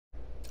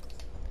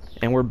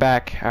And we're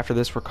back. After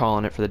this, we're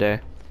calling it for the day.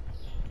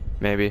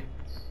 Maybe.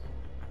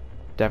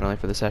 Definitely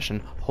for the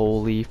session.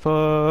 Holy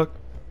fuck.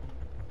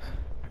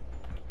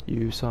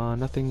 You saw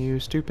nothing, you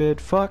stupid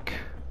fuck.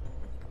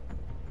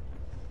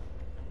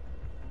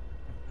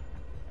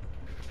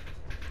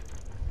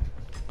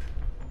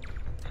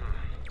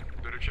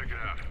 Better check it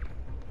out.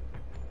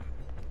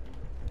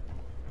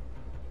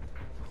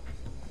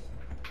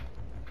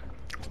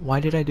 Why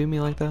did I do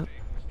me like that?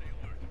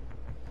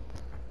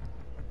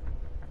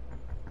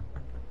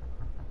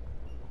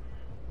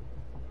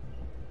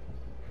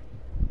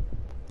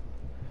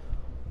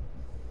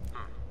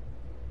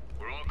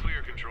 We're all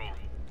clear, Control.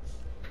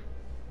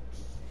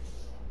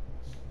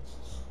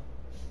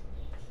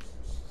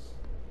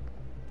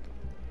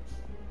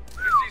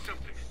 I see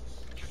something.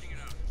 Checking it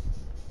out.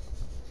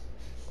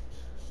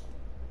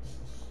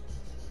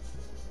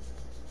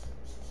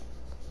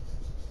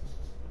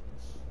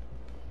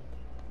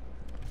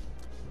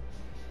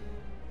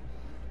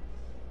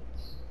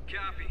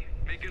 Copy.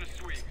 Making a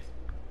sweep.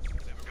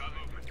 Got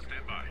movement.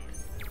 Stand by.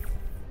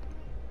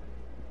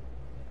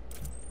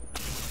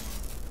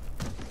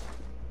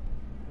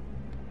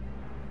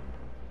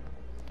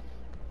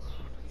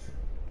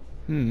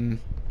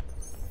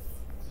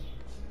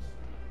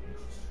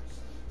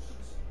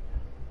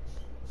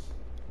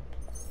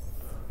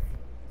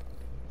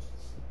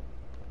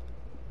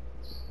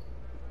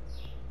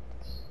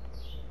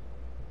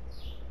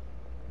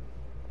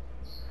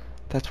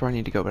 That's where I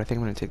need to go, but I think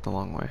I'm gonna take the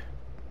long way.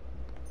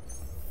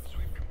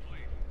 Sweep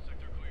complete.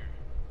 Sector clear.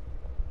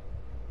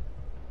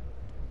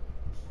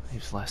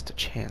 Leaves less to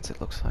chance, it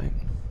looks like.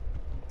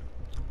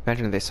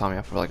 Imagine if they saw me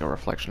off of like a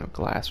reflection of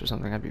glass or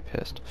something, I'd be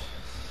pissed.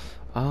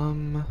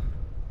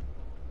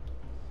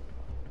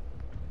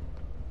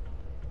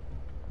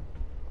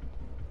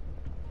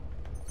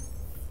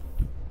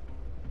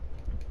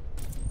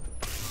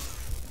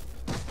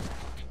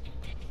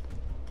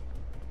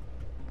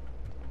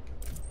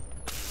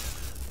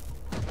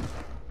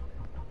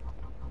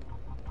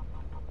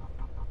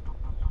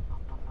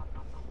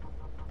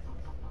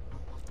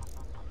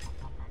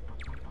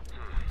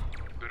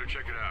 Better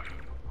check it out.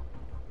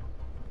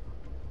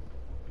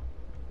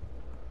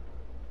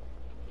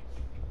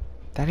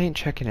 That ain't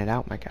checking it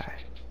out, my guy.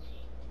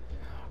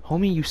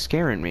 Homie, you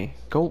scaring me.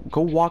 Go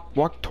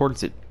walk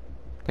towards it.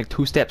 Like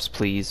 2 steps,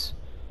 please.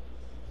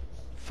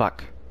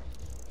 Fuck.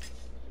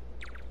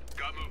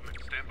 Got movement.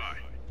 Stand by.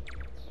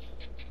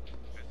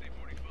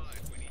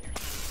 SA-45, we need your...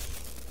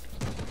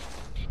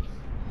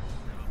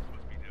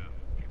 Must be down.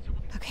 Get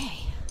someone... Okay,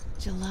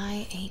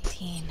 July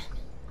 18.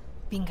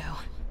 Bingo.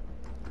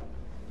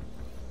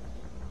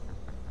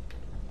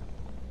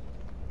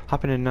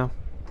 Hopping in now.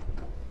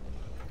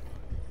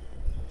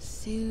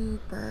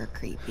 Super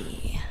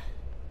creepy.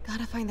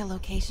 Gotta find the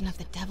location of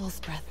the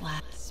Devil's Breath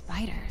lab.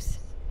 Spiders.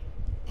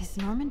 Is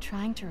Norman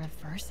trying to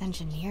reverse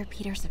engineer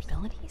Peter's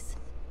abilities?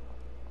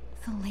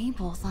 The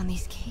labels on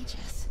these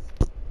cages.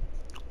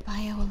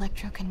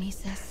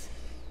 Bioelectrokinesis.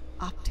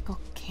 Optical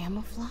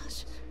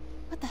camouflage?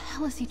 What the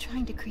hell is he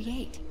trying to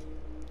create?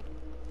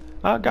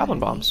 Goblin What are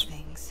bombs. these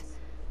things?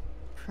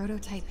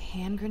 Prototype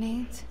hand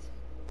grenades?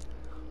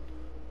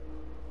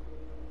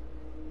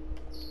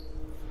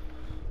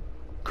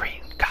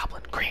 Green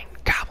goblin, green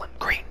goblin,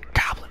 green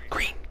goblin,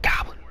 green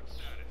goblin.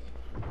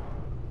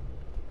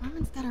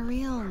 Norman's got a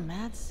real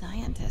mad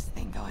scientist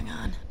thing going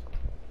on.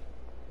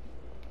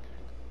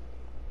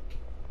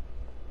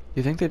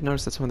 You think they've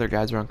noticed that some of their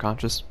guys are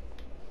unconscious?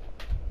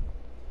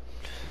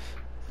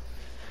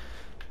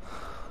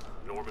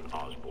 Norman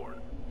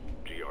Osborn,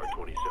 GR-27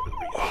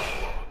 research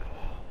log.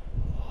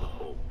 The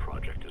whole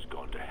project has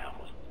gone to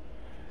hell.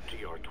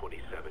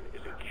 GR-27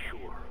 is a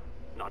cure,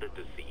 not a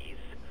disease.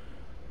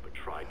 But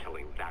try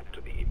telling that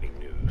to the evening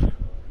news.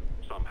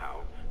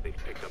 Somehow, they've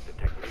picked up the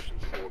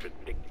technician's morbid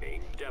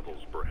nickname,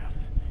 Devil's Breath,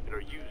 and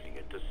are using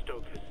it to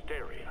stoke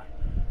hysteria.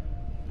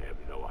 They have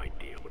no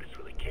idea what it's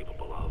really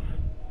capable of.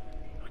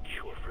 A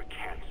cure for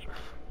cancer,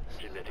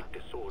 genetic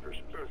disorders,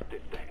 birth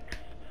defects.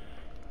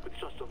 With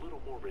just a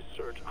little more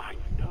research, I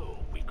know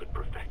we could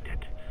perfect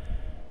it.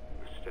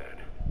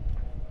 Instead,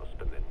 I'll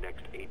spend the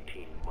next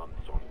 18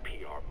 months on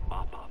PR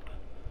mop-up.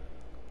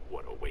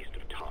 What a waste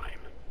of time.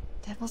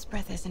 Devil's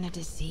Breath isn't a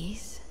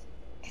disease.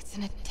 It's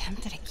an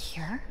attempt at a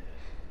cure?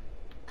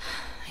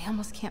 I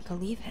almost can't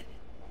believe it.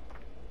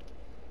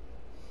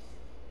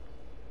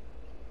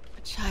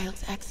 A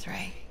child's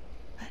X-ray.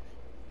 But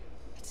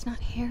it's not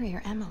Harry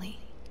or Emily.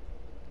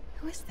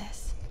 Who is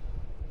this?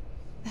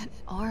 That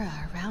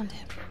aura around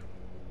him.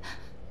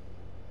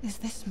 Is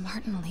this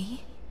Martin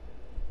Lee?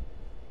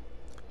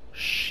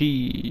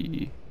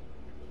 She.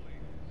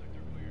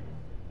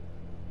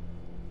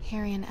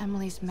 Harry and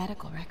Emily's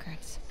medical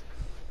records.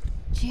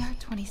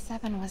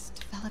 GR-27 was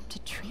developed to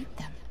treat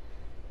them.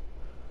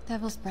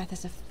 Devil's Breath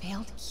is a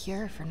failed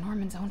cure for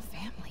Norman's own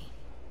family.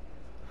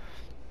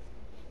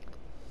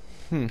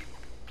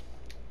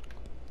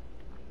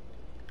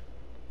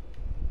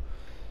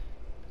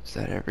 Is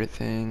that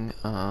everything?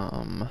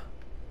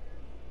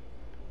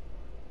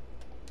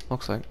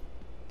 Looks like.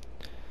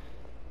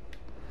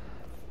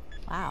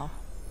 Wow.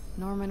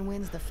 Norman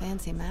wins the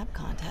fancy map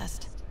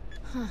contest.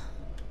 Huh.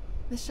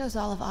 This shows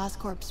all of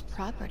Oscorp's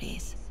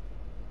properties.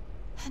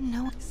 And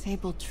no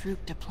Sable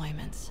troop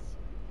deployments.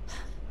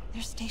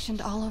 They're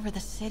stationed all over the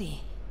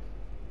city.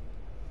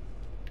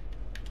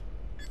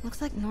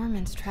 Looks like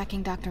Norman's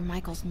tracking Dr.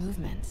 Michael's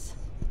movements.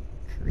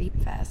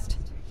 Creepfest.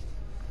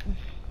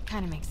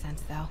 Kinda makes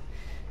sense, though.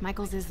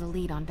 Michaels is the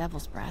lead on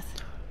Devil's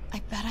Breath.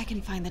 I bet I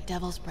can find the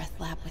Devil's Breath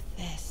lab with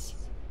this.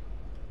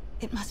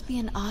 It must be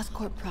an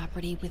Oscorp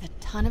property with a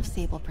ton of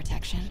Sable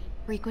protection,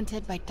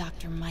 frequented by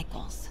Dr.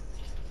 Michaels.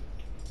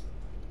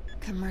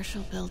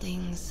 Commercial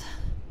buildings.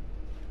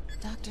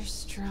 Dr.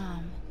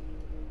 Strom.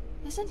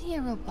 Isn't he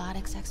a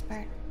robotics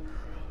expert?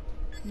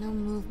 No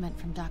movement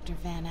from Dr.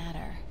 Van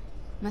Adder.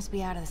 Must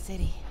be out of the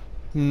city.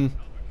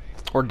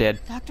 Or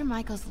dead. Dr.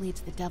 Michaels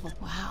leads the Devil.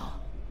 Wow.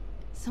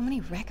 So many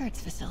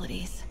records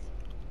facilities.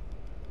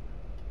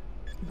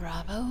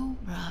 Bravo,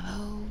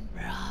 bravo,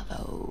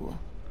 bravo.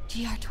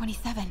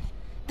 GR-27.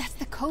 That's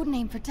the code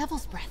name for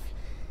Devil's Breath.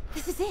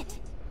 This is it.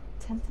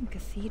 10th and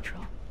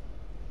Cathedral.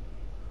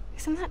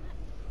 Isn't that...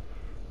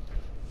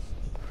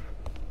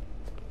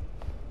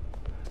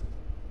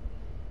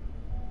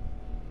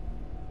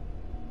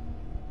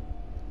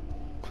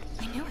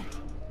 I knew it.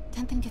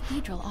 10th and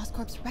Cathedral,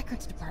 Oscorp's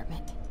records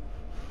department.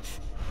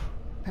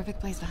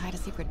 Perfect place to hide a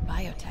secret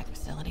biotech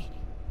facility.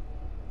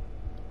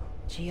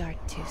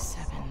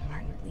 GR-27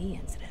 Martin Lee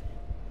incident.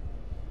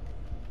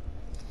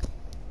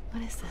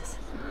 What is this?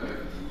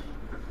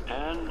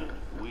 And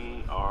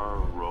we are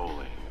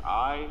rolling.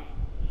 I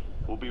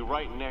will be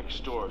right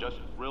next door. Just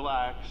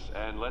relax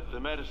and let the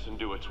medicine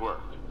do its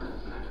work.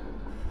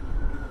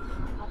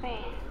 宝贝，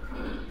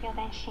不要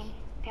担心，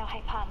不要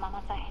害怕，妈妈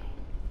在。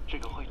这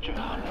个会治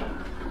好的，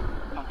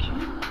放心。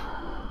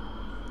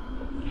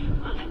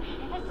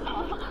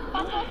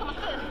发生了什么事？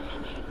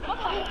我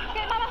操！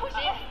给妈妈呼吸！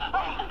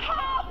靠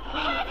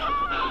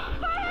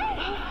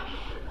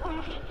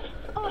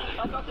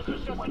！I've got this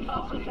just one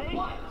consultation.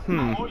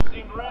 Always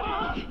seemed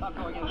ready. Not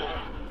going in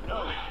there.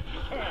 No, you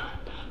can't.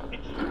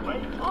 It's too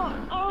late.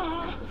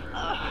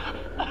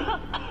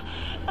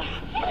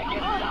 Make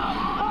it stop.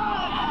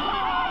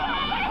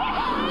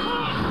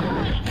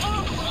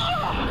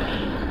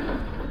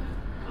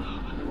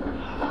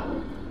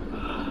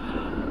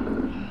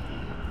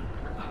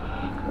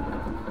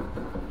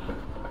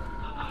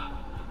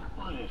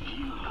 What have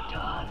you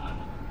done?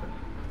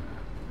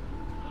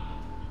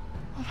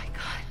 Oh my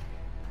god.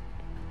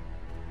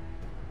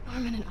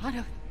 Norman and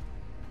Otto.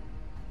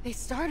 They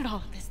started all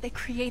of this. They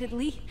created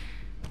Lee.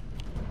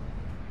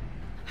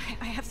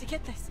 I have to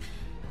get this.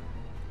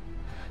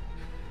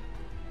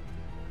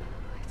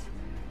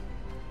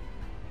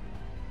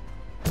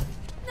 What?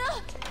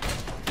 No!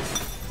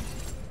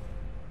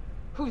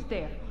 Who's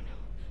there?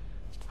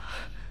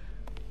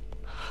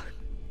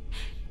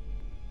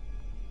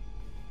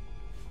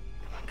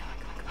 Come on, come on,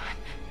 come on, come on.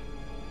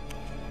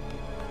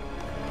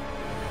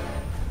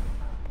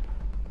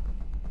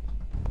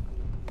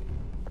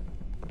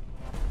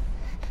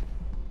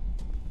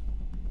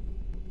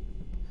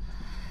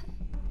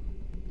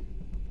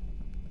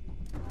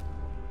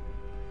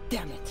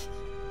 Damn it!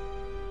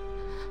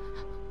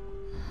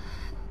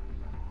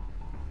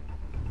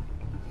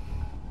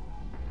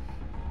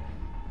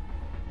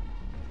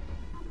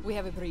 We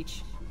have a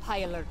breach. High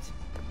alert.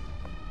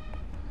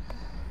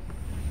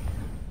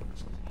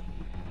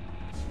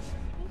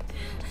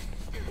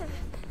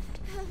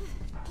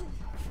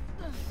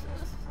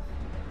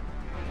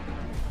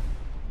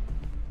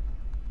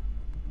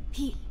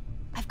 Pete,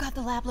 I've got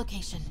the lab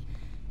location.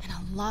 And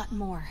a lot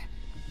more.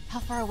 How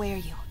far away are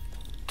you?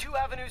 2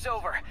 avenues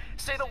over.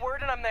 Say the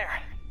word and I'm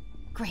there.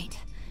 Great.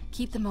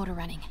 Keep the motor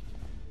running.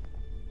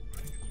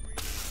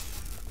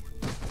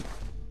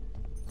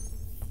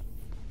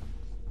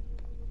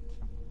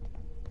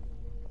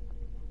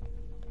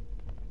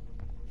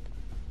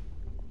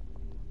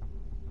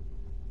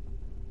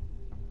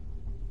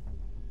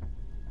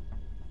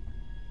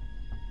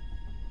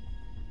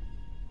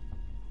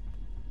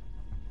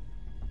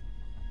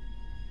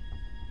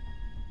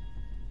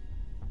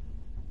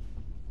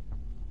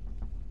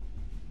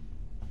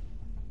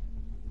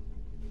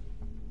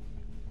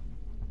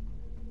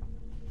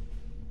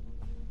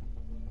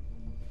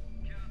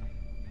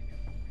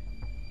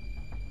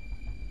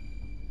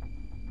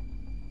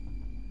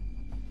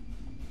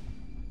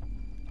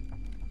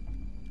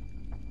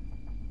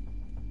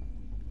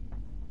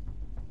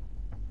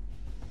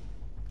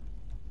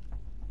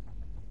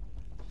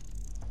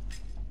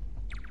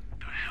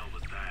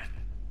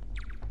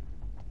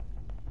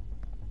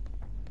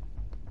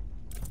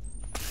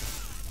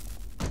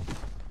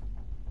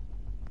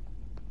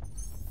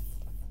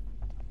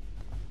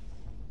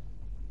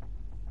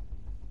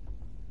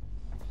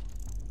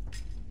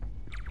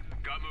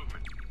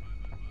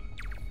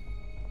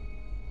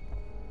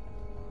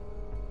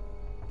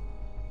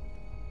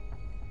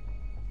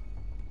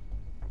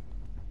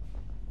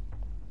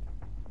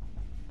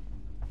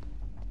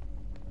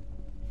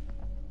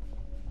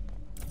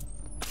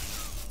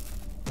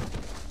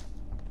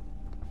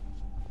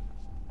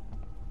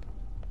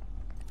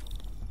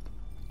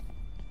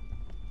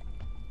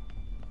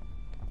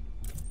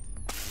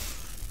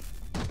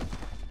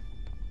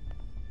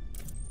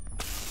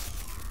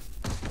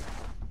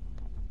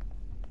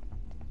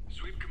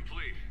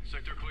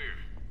 Sector clear.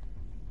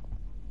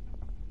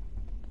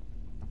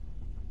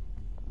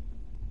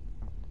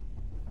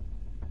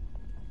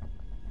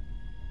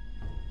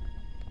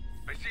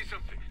 I see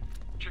something.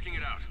 Checking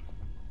it out.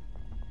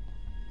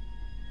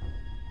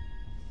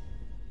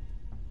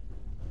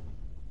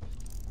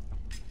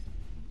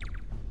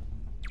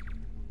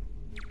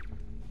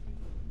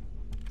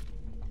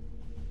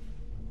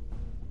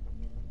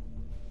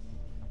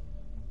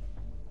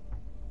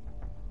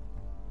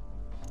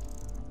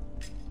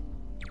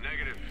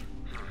 Negative.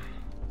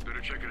 Better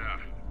check it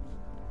out.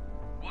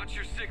 Watch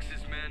your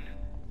sixes, men.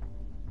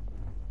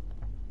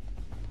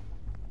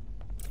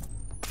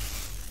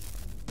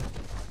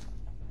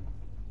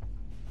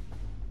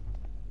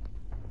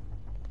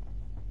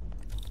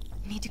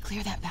 Need to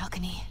clear that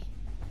balcony.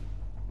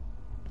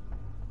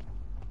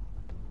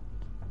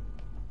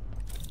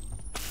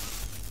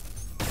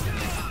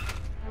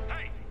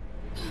 Hey!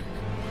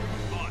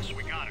 Boss,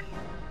 we got her.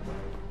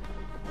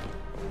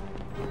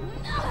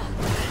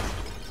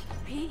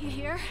 Pete, you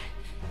here?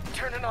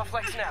 Turning off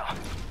lights now.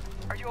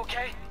 Are you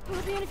okay?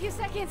 We'll be in a few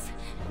seconds.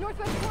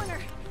 Northwest corner.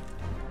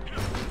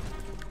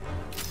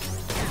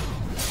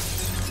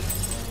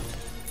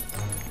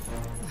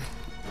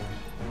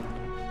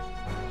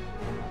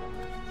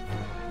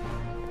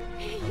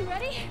 You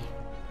ready?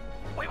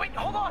 Wait,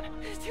 hold on!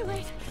 It's too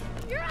late.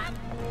 You're up!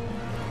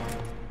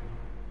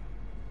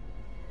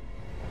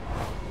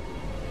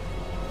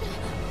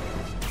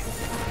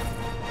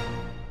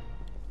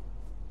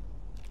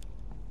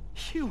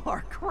 You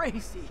are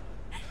crazy.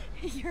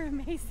 You're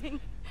amazing.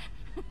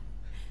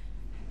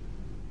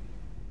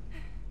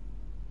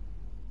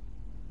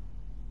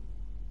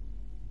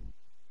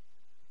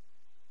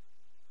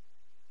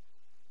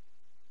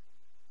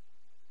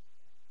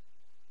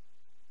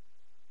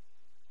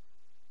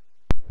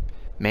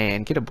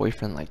 Man, get a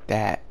boyfriend like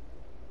that.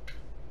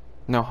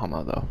 No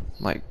homo though.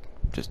 Like,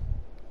 just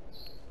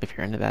if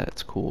you're into that,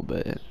 it's cool.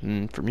 But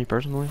for me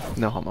personally,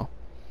 no homo.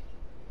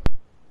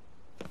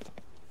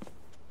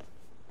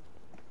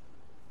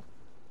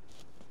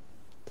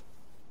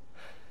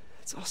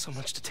 It's all so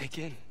much to take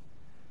in.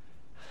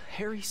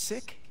 Harry's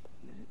sick,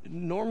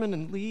 Norman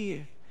and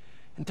Lee,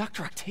 and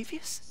Dr.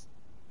 Octavius?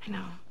 I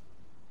know.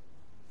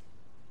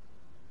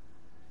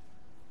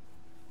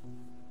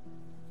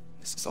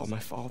 This is all my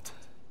fault.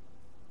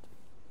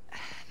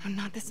 No,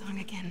 not the song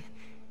again.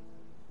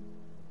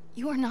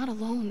 You are not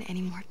alone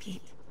anymore,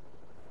 Pete.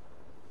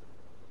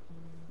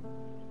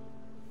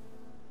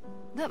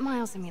 Let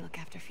Miles and me look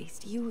after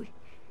Feast. You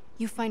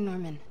find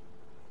Norman.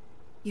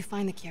 You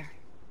find the cure.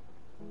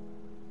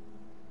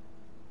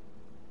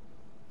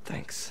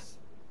 Thanks,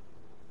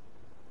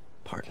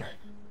 partner.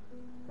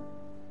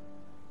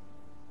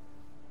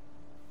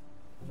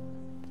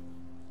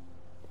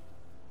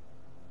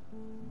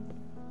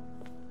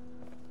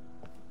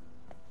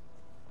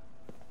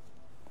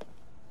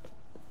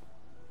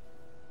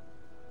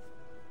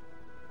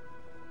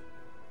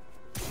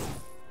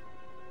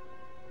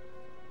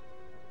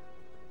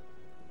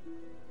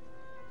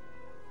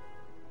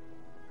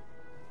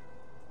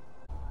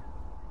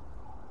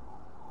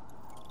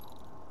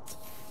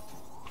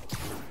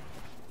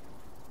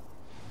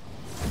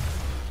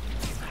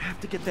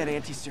 To get that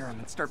anti-serum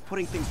and start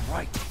putting things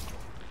right.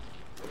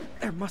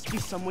 There must be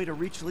some way to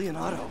reach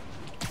Leonardo.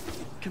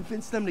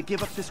 Convince them to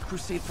give up this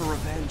crusade for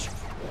revenge.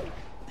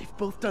 They've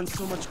both done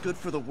so much good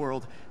for the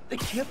world. They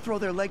can't throw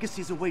their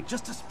legacies away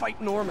just to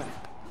spite Norman.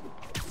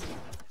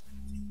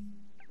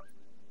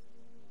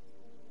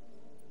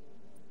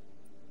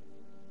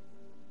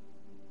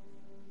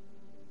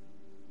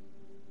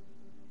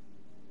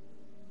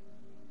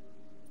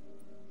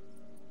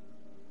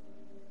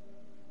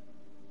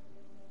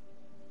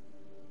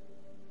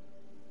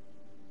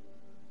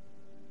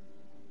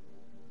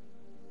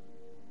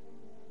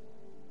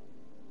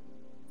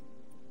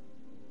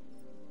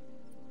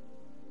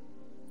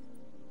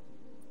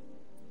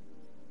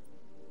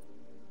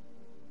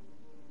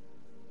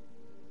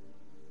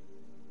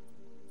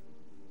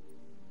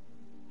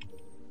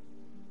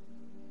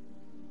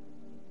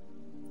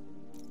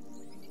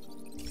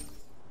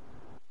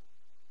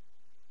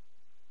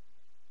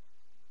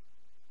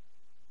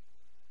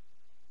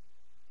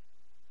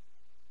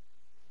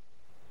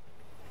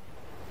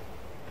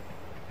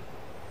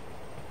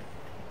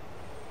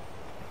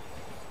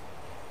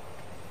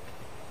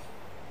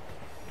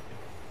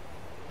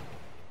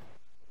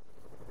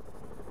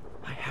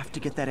 To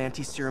get that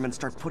anti-serum and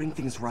start putting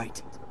things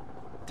right.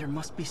 There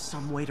must be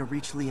some way to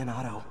reach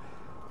Leonardo.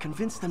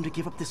 Convince them to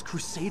give up this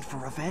crusade for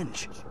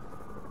revenge.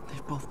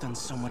 They've both done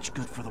so much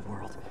good for the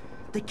world.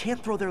 They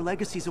can't throw their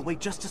legacies away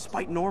just to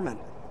spite Norman.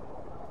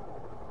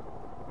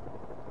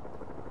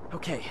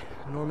 Okay,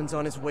 Norman's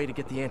on his way to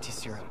get the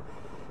anti-serum.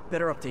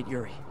 Better update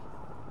Yuri.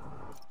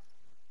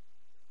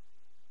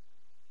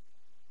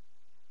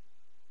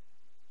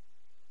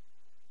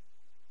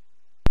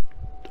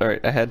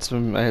 Alright, I had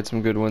some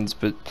good ones,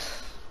 but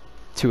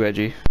too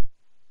edgy.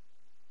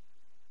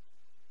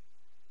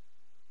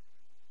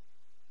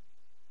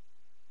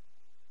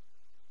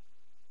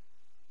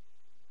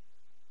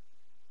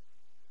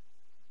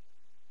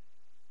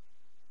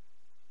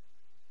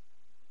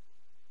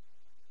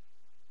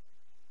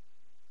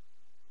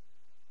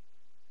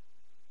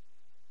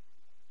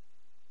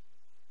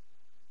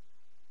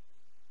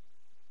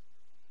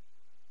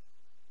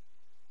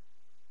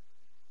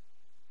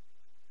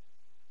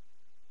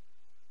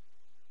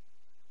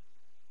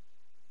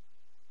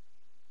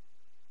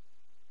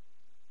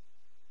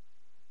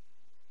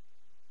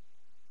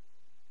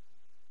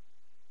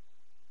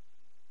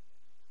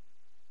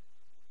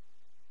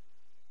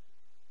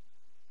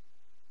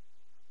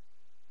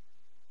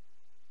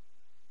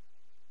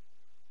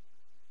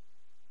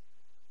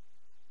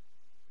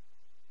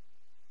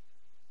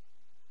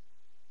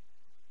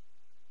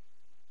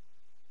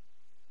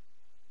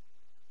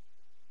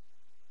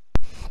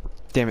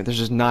 Damn it, there's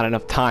just not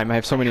enough time. I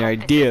have so many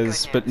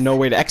ideas, but no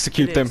way to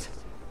execute It them. is.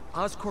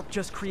 Oscorp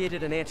just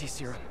created an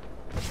anti-serum.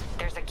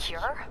 There's a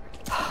cure?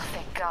 Oh,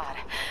 thank God.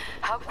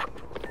 How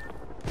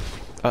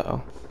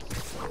Uh-oh.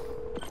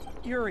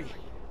 Yuri,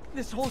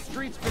 this whole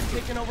street's been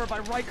taken over by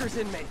Rikers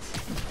inmates.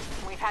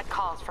 We've had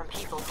calls from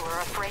people who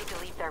are afraid to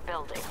leave their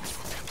buildings.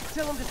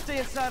 Tell them to stay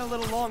inside a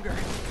little longer.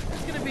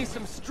 There's gonna be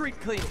some street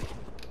cleaning.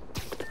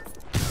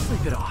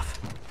 Sleep it off.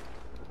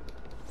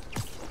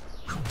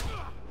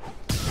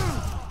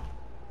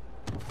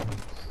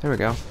 There we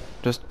go.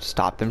 Just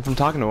stop them from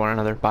talking to one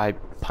another by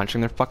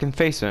punching their fucking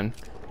face in.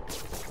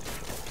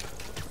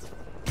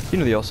 You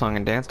know the old song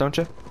and dance, don't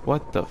you?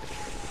 What the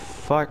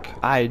fuck?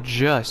 I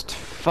just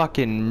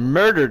fucking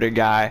murdered a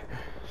guy.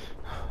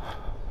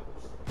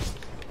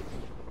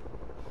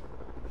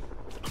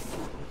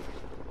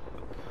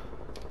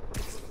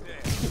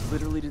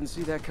 Literally didn't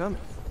see that coming.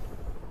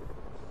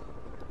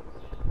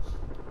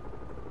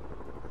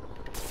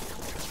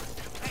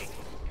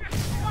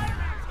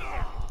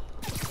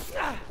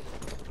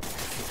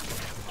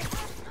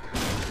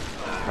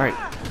 Alright.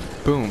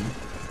 Boom.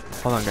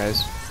 Hold on,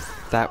 guys.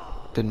 That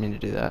didn't mean to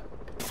do that.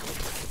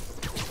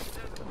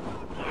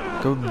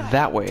 Go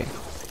that way.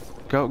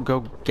 Go,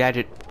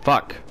 gadget.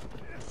 Fuck.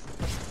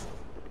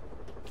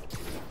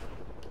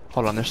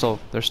 Hold on, there's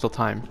still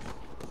time.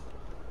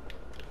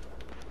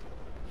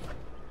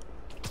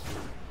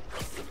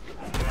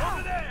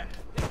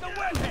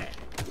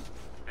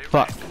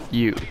 Fuck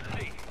you.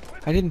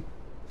 I didn't.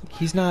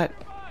 He's not.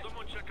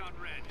 Someone check on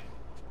Red.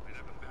 Might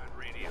have a bad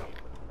radio.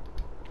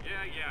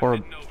 Yeah, Or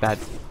a bad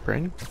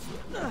brain.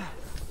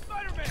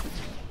 Spider-Man!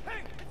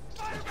 Hey, it's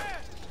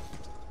Spider-Man!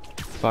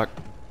 Fuck.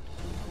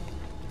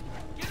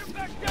 Get him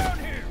back down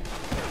here!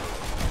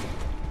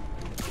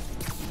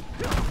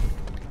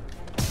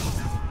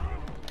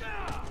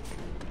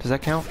 Does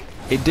that count?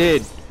 It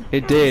did.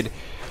 It did.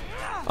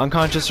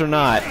 Unconscious or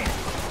not.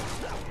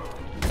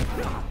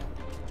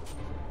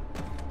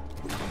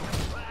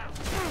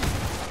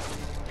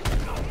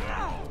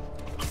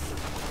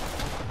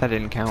 That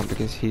didn't count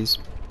because he's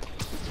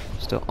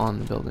still on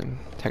the building,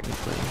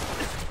 technically.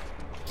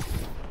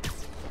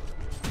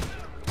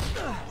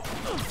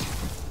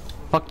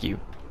 Fuck you.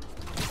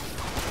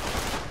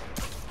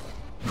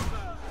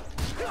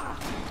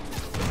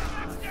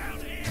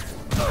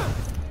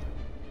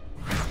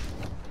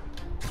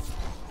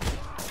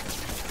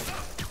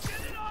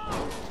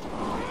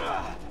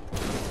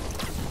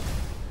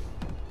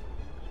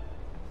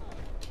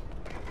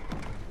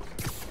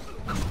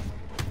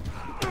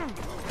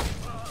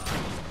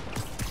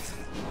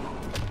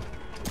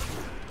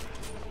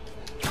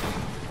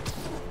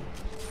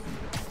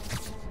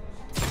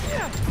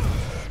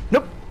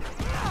 Nope.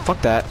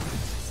 Fuck that.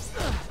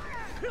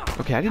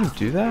 Okay, I didn't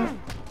do that.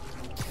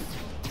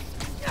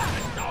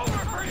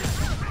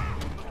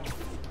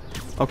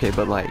 Okay,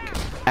 but like,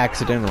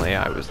 accidentally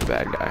I was the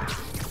bad guy.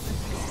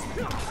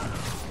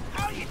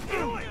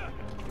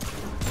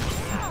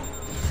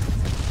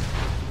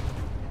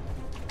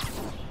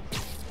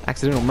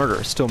 Accidental murder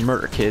is still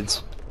murder,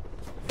 kids.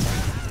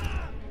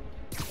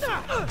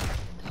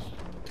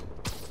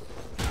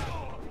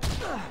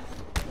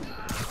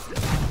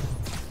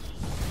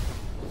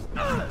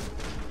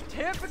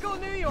 Typical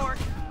New York.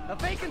 A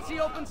vacancy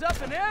opens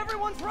up and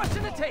everyone's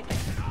rushing to take it.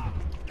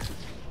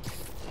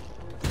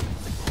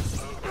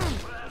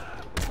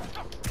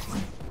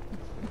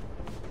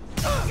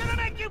 I'm gonna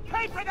make you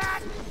pay for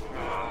that!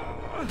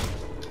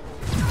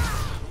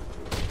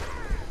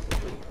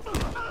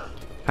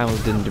 I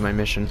almost didn't do my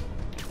mission.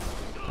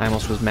 I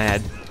almost was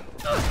mad.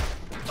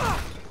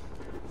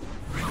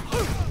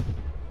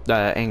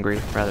 Angry,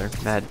 rather.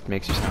 Mad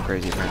makes you sound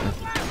crazy, apparently.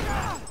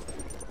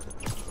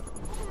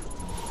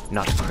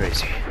 Not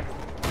crazy.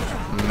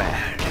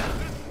 Mad.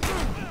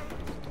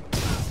 I'm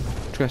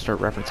just gonna start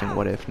referencing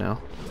What If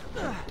now.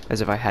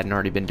 As if I hadn't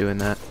already been doing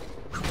that.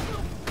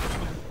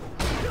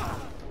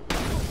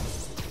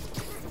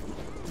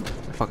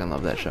 I fucking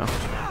love that show.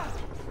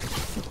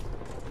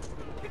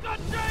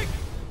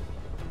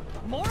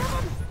 More of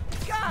them?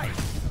 Guys,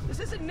 this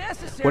isn't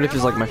necessary. What If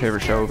is like my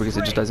favorite show because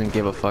it just doesn't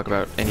give a fuck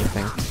about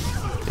anything.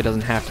 It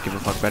doesn't have to give a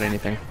fuck about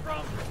anything.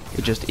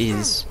 It just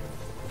is.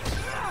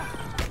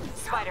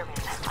 Spider-Man,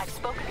 I've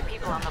spoken to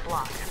people on the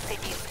block. Say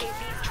the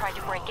escapees tried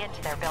to break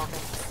into their buildings.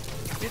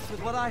 Fits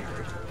with what I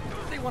heard.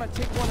 They want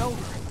to take one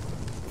over.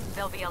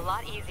 They'll be a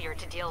lot easier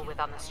to deal with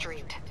on the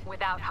street,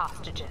 without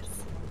hostages.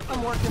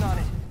 I'm working on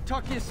it.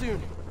 Talk to you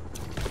soon.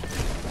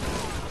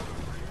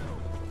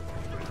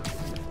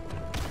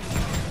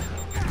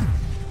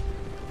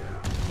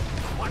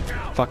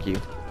 Fuck you.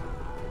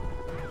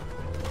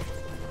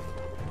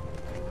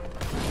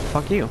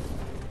 Fuck you.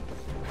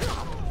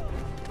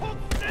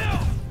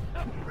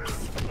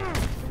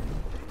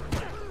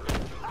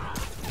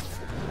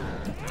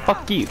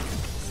 Fuck you.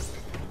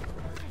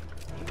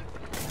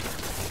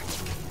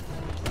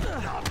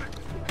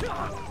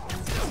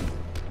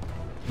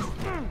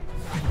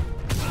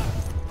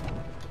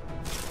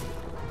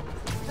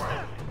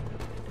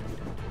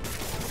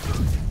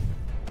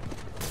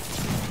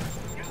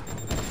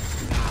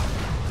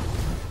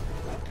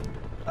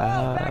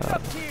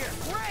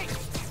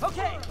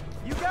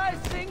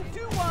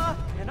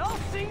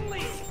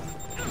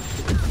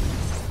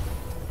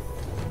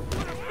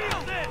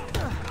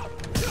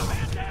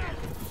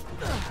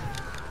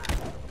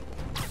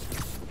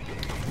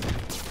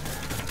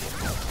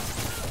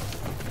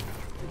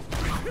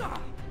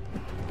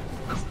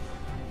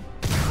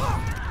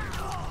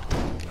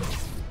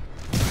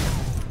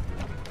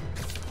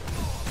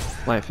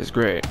 Life is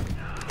great,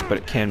 but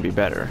it can be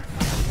better.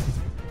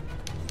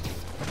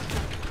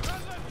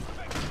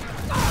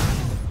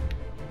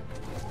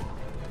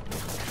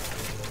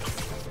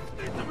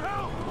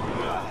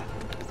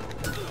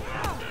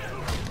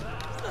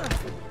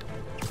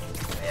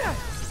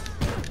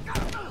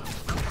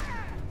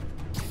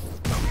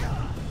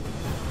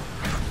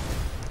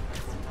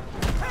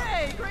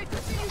 Hey, great to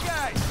see you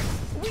guys!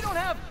 We don't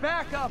have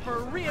backup or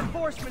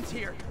reinforcements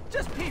here.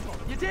 Just people,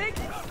 you dig?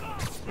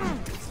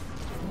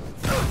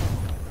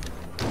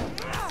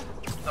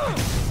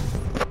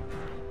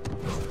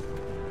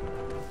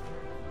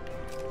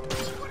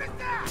 What is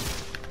that?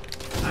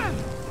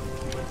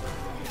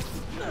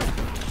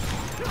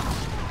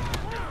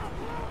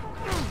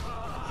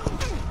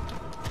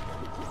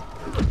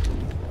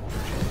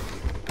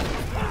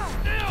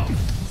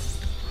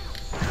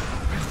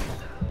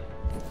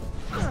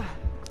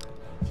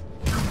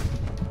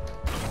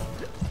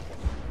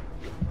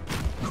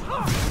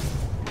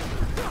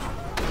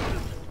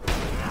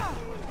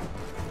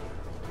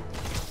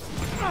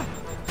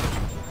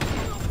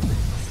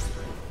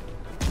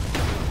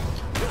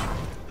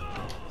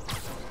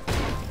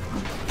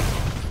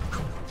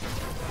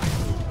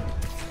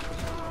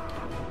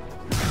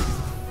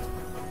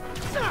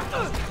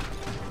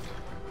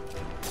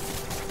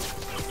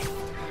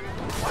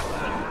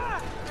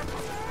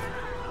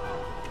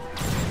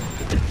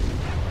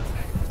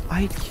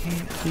 I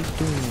can't keep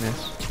doing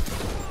this.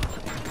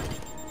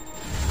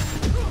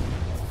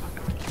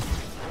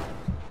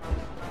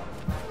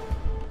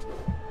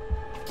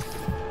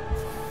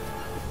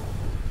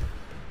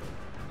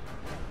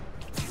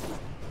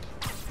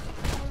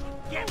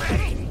 Get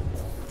ready!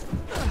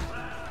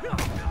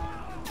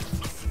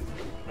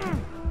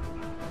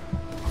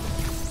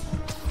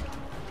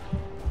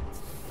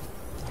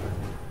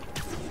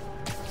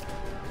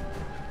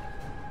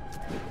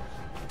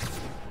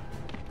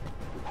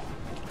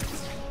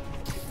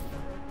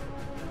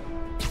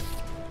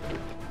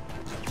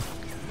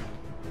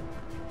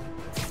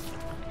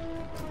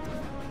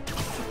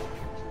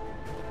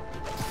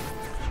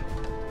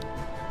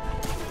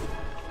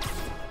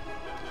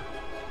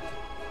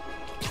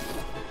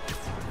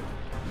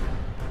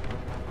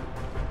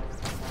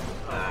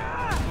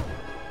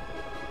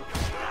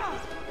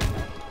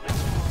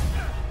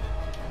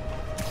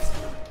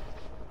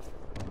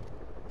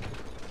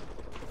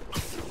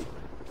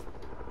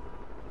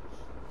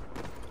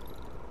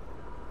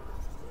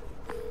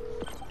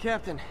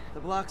 Captain, the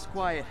block's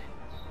quiet.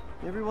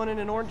 Everyone in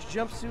an orange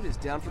jumpsuit is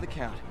down for the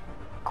count.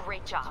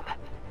 Great job.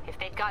 If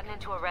they'd gotten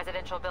into a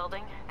residential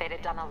building, they'd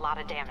have done a lot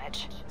of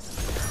damage.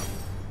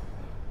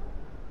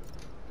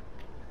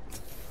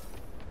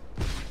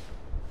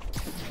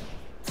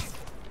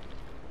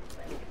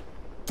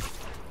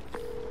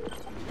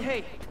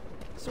 Hey,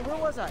 so where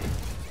was I?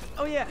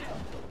 Oh yeah,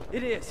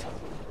 it is.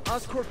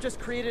 Oscorp just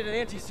created an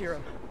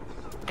anti-serum.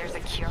 There's a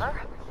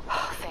cure?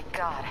 Oh, thank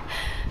God.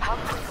 How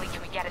quickly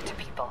can we get it to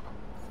people?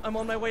 I'm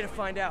on my way to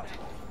find out.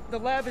 The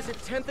lab is at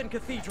 10th and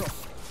Cathedral.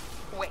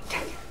 Wait.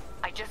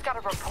 I just got a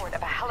report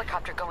of a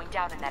helicopter going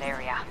down in that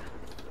area.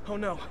 Oh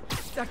no,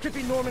 that could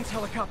be Norman's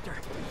helicopter.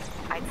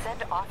 I'd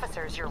send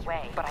officers your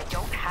way, but I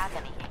don't have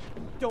any.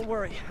 Don't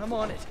worry, I'm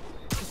on it.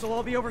 This'll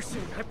all be over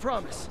soon, I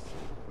promise.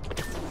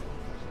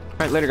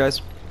 Alright, later,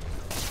 guys.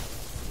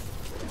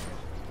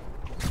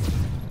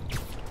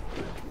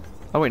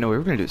 Oh, wait, no, we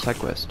were gonna do a side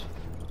quest.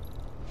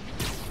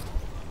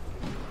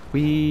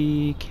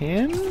 We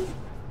can?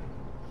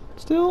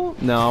 Still?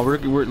 No, we're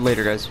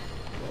later, guys.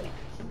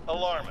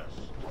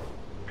 Alarmists,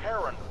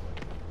 paranoid,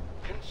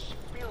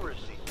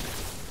 conspiracy.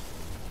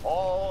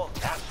 All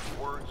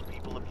nasty words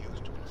people have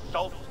used to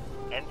insult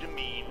and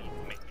demean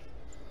me.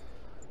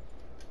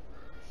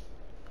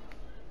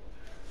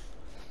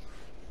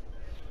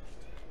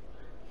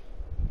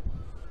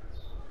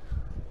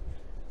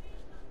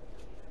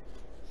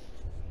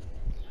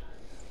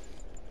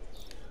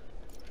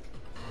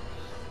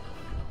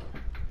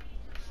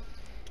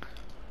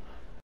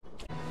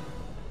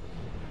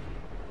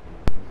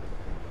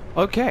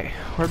 Okay,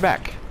 we're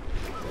back.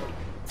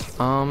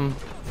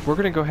 We're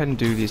gonna go ahead and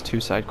do these 2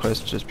 side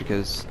quests just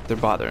because they're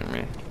bothering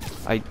me.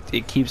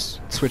 It keeps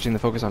switching the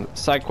focus on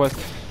side quest.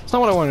 It's not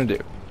what I want to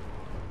do.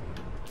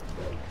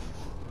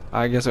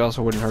 I guess it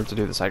also wouldn't hurt to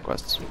do the side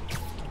quests.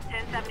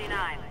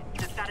 1079.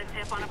 Just got a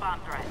tip on a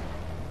bomb threat.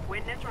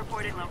 Witness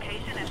reported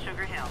location at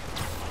Sugar Hill.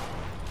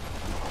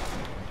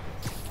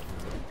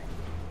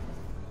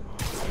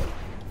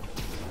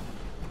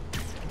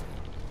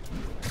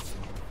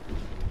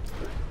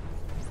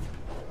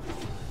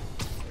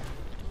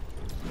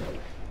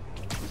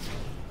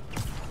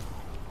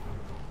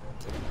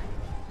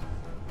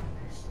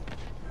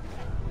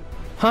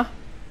 Huh?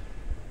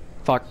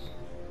 Fuck.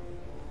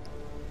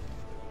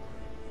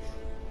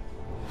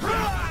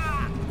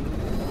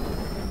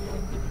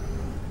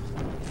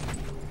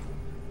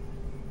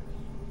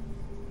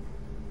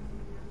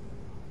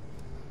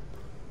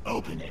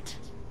 Open it.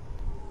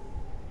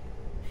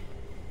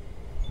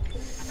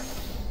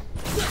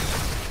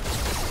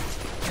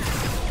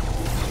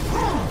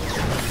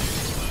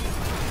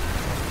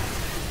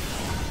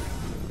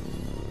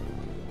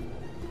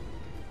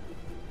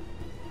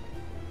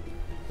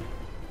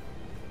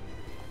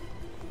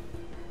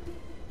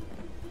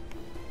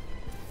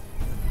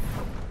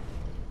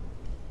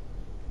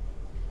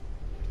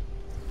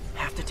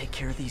 to take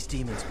care of these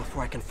demons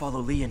before I can follow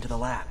Lee into the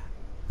lab.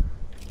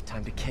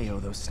 Time to KO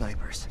those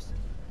snipers.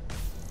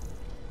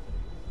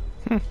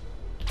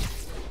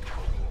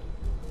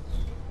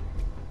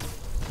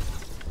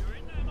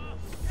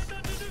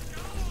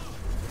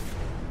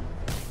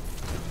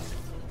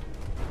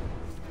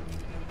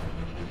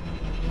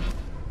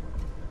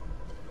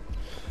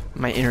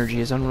 My energy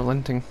is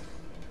unrelenting.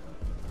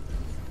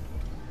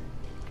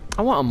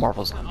 I want a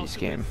Marvel Zombies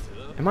game.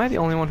 Am I the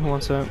only one who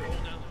wants that?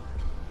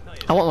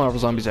 I want Marvel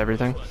Zombies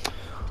everything.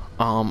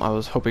 I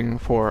was hoping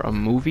for a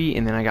movie,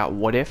 and then I got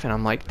What If, and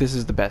I'm like, this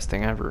is the best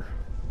thing ever.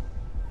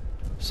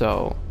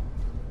 So,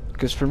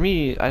 because for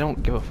me, I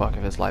don't give a fuck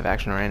if it's live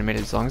action or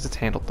animated, as long as it's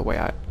handled the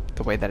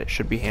way that it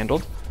should be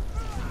handled.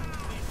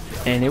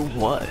 And it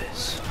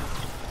was.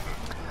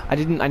 I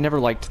never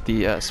liked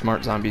the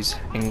smart zombies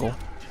angle.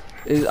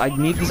 I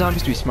need the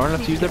zombies to be smart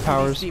enough to use their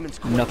powers,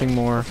 nothing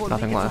more,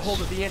 nothing less.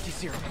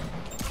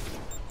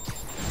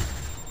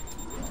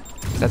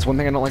 That's one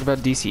thing I don't like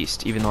about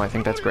Deceased, even though I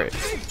think that's great.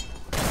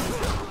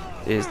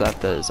 Is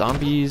that the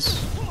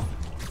zombies,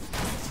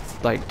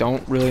 like,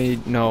 don't really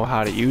know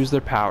how to use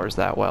their powers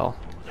that well.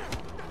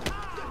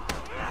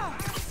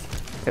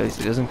 At least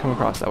it doesn't come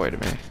across that way to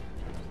me.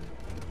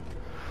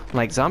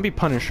 Like, Zombie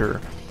Punisher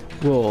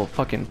will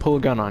fucking pull a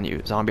gun on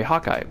you. Zombie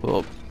Hawkeye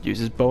will use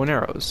his bow and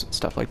arrows,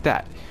 stuff like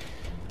that.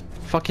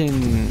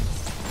 Fucking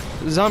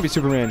Zombie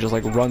Superman just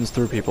like runs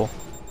through people.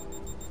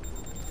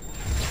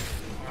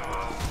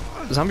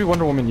 Zombie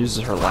Wonder Woman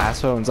uses her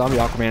lasso, and Zombie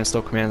Aquaman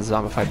still commands the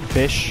zombified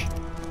fish.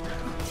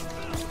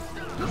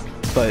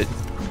 But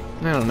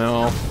I don't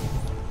know.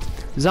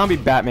 Zombie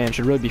Batman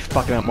should really be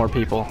fucking up more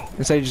people.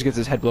 Instead, he just gets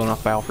his head blown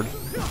off by Alfred.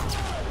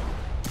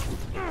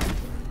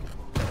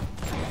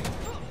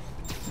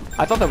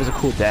 I thought that was a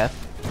cool death.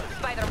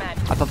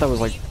 I thought that was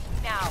like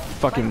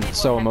fucking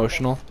so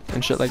emotional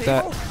and shit like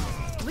that.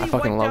 I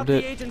fucking loved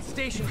it.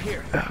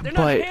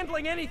 But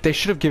they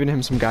should have given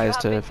him some guys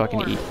to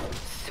fucking eat.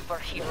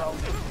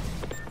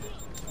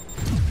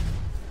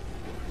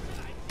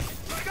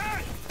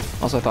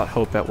 Also, I thought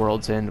Hope at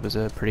World's End was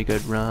a pretty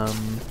good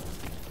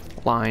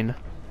line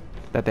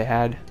that they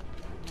had.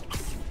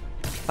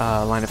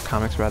 Line of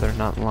comics, rather,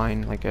 not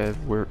line like a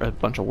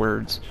bunch of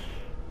words,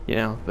 you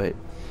know. But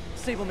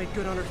Sable made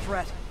good on her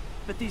threat,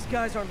 but these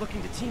guys aren't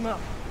looking to team up.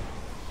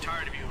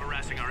 Tired of you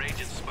harassing our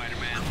agents,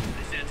 Spider-Man.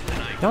 This ends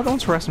tonight. No,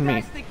 don't harassing me.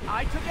 You guys think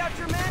I took out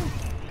your men?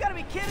 You gotta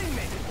be kidding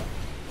me.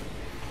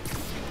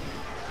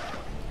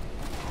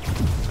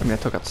 I mean, I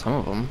took out some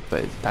of them,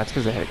 but that's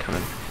because they had it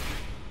coming.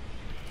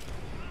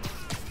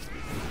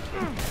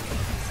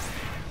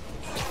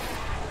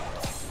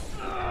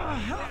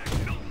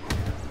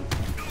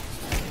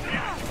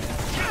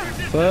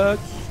 Fuck.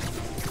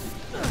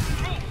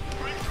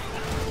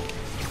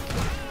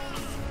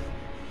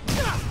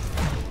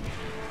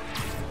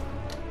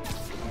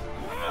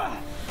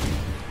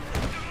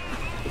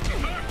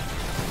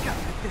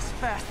 Gotta make this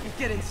fast and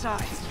get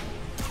inside.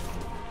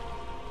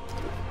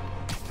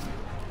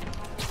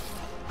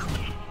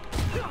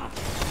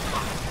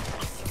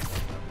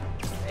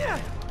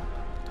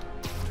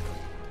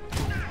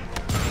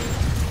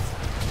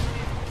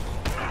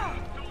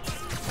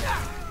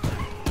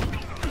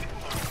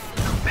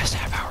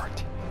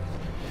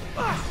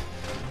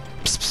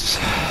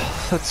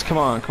 Let's come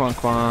on.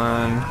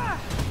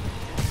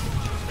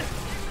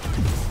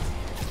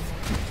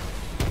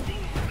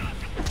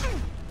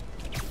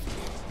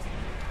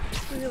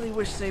 Really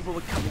wish Sable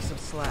would cut me some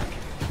slack.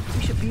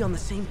 We should be on the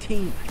same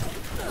team.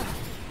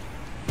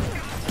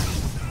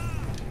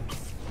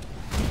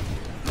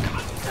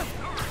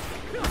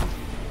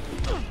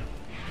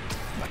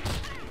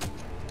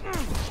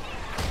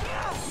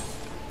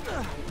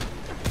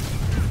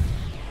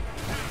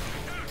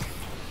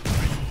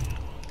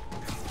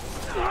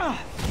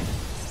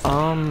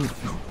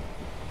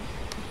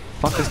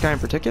 Fuck this guy in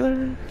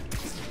particular?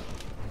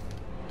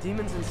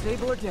 Demons and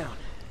Sable are down.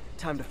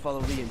 Time to follow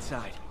Lee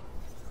inside.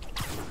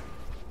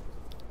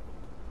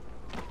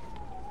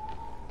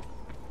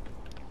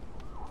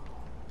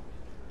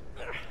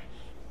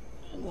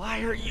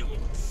 Why are you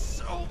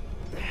so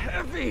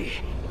heavy?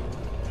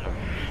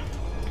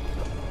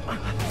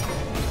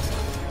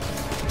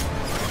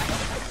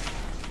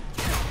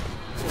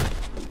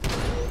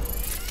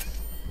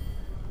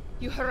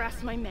 You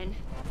harass my men,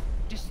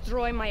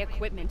 destroy my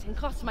equipment, and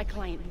cost my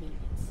client millions.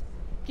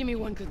 Give me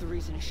one good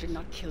reason I should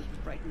not kill you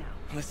right now.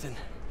 Listen,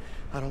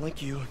 I don't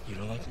like you, you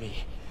don't like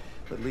me.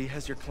 But Lee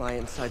has your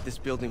client inside this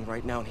building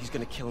right now, and he's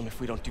gonna kill him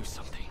if we don't do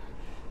something.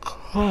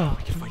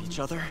 We can fight each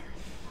other,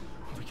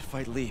 or we can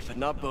fight Lee, but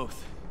not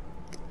both.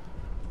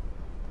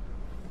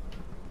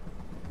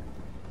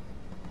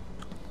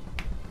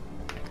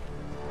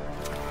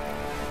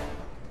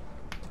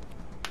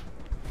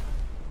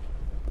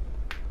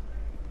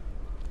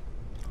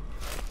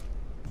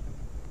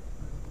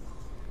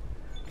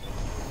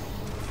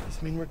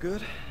 Mean we're good?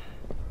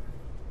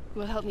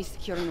 You will help me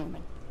secure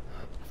Norman.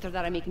 After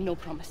that, I make no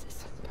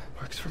promises.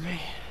 Works for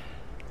me.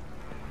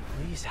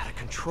 Lee's out of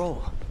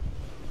control.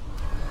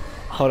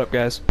 Hold up,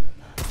 guys.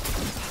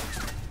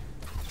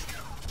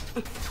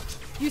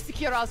 You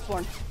secure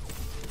Osborn.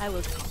 I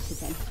will talk to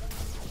them.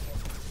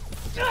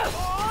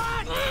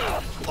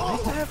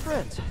 Nice to have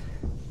friends.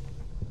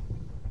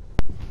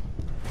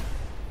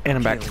 And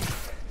I'm back.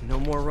 Kaylee, no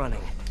more running.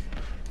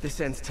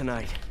 This ends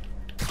tonight.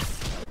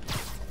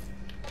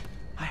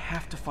 I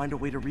have to find a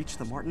way to reach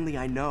the Martin Lee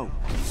I know.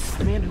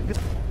 The man who...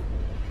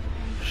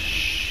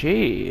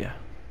 She.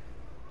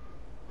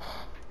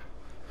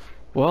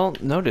 Well,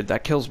 noted.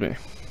 That kills me.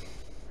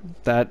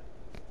 I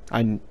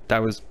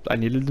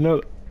needed to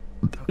know.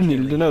 I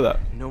needed to know that.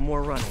 No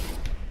more running.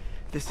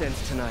 This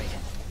ends tonight.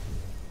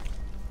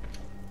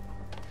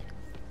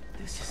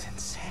 This is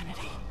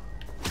insanity.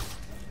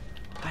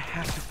 I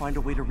have to find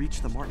a way to reach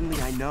the Martin Lee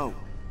I know.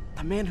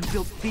 The man who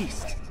built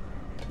Beast.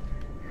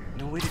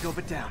 No way to go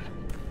but down.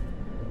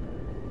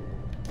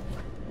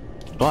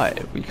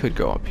 But we could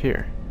go up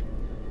here.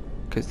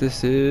 Because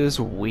this is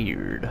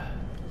weird.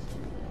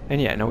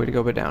 And yeah, no way to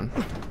go but down.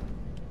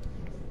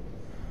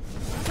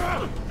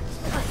 Turn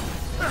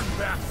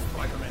back,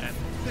 Spider-Man.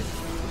 This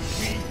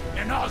is me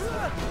and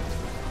Osborn.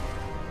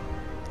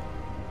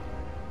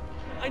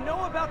 I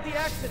know about the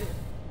accident.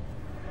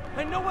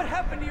 I know what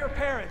happened to your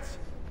parents.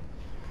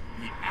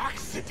 The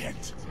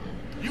accident?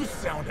 You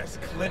sound as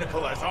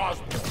clinical as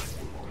Osborn.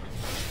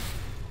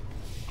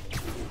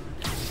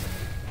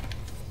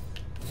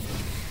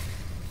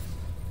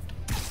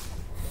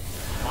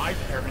 My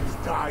parents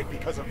died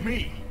because of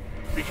me.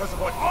 Because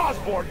of what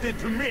Osborn did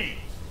to me.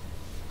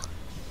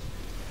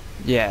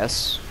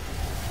 Yes.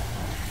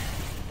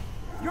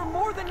 You're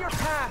more than your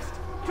past.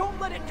 Don't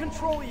let it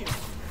control you.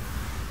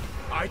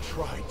 I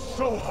tried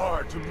so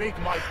hard to make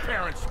my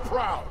parents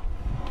proud,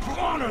 to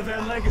honor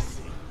their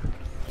legacy.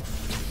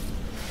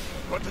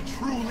 But to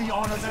truly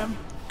honor them,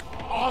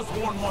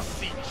 Osborn must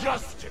see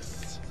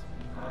justice.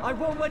 I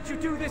won't let you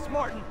do this,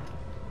 Martin.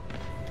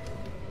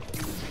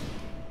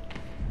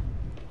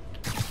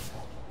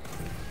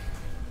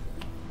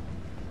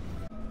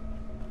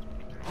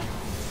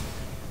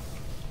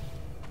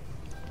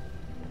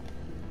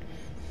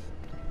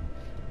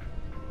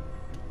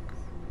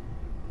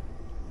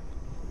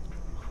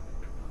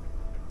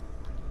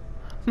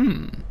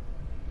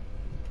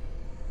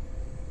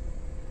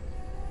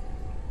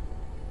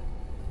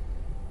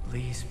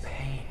 Lee's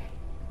pain,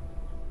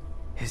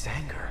 his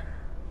anger,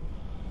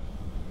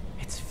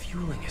 it's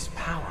fueling his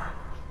power.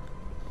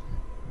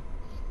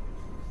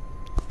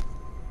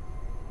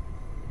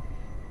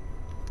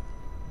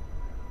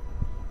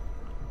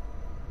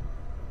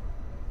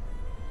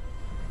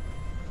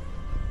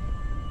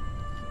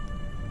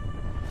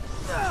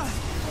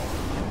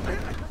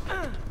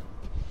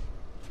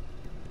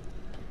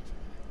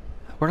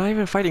 We're not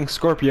even fighting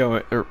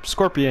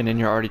Scorpion, and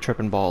you're already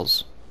tripping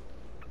balls.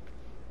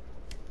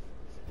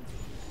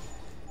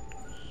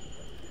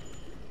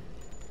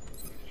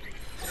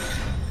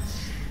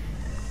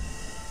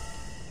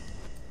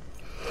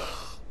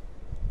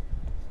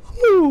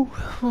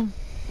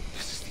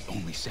 This is the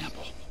only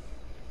sample.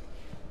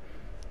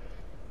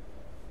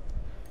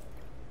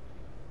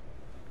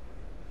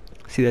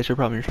 See, that's your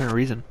problem. You're trying to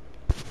reason.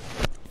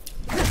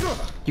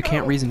 You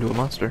can't reason to a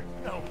monster.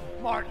 No,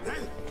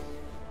 Martin.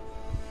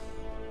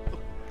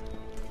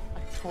 I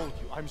told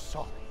you I'm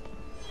sorry.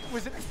 It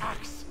was an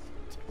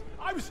accident.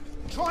 I was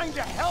trying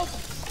to help.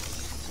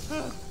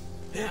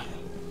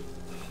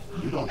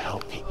 You don't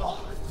help people.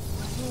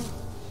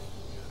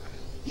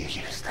 You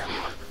use them.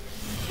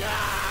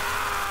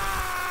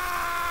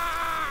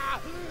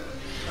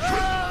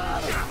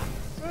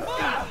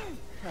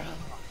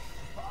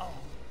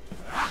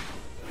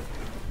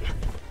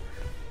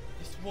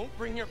 This won't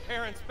bring your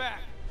parents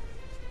back.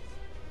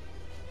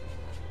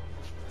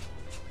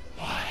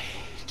 Why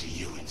do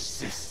you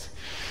insist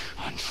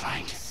on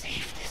trying to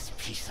save this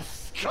piece of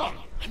scum?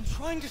 I'm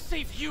trying to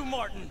save you,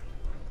 Martin.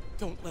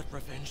 Don't let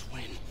revenge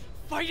win.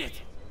 Fight it!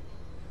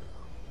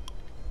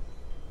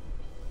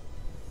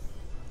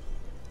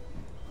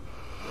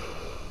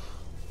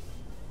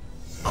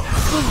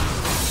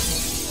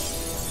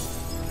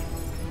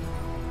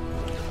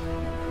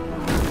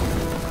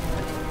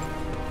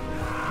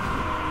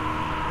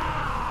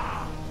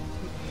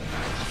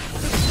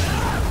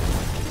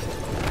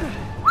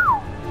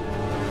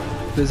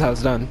 This is how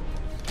it's done.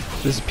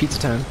 This is pizza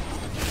time.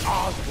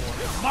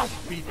 Osborn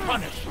must be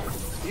punished.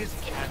 His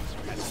cancer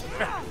has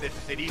infected this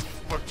city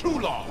for too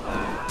long.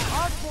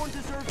 Osborn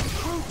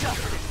deserves true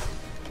justice.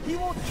 He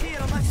won't see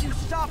it unless you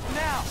stop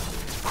now.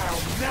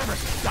 I'll never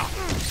stop.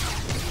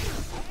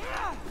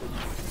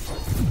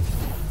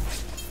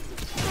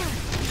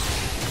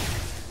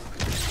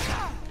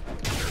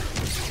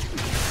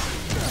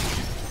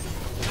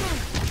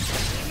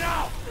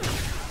 Now!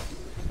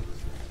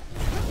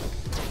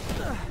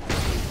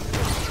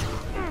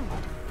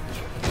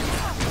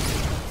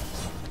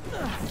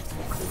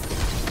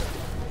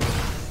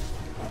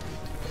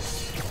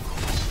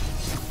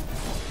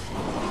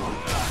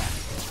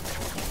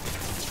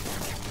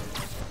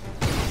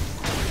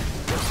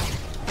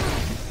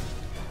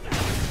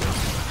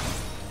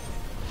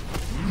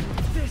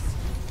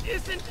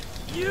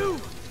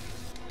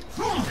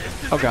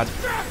 Oh god.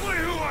 Exactly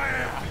who I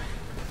am!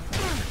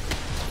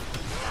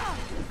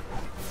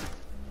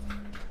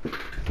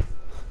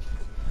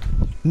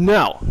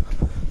 No.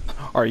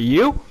 Are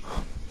you?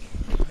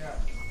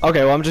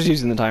 Okay, well, I'm just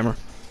using the timer.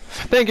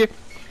 Thank you.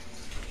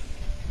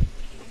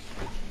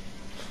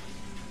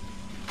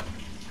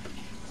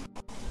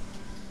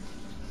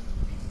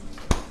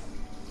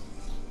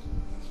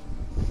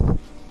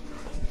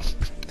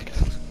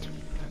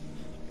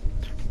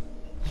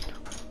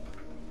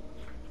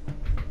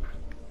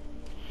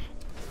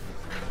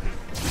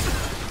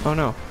 Oh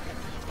no.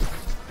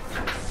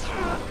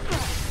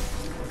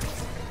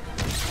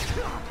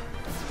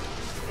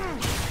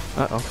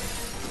 Uh-oh.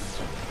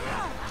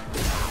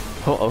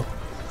 Uh-oh.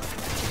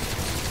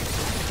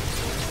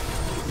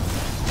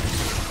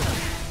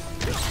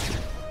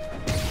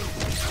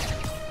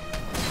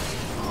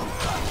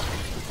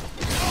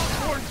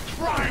 Osborn's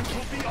crimes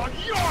will be on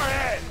your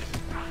head!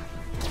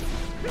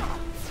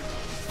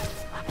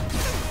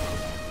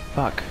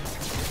 Fuck.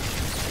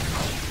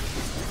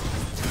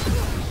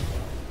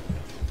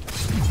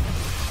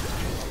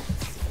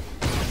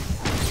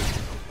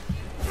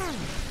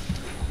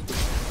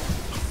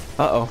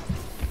 Uh-oh.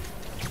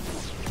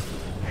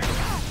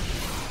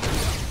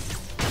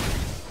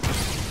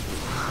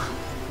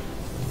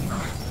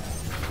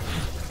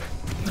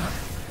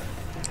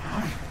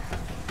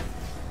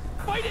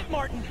 Fight it,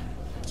 Martin!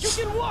 You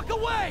can walk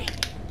away!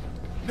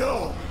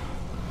 No!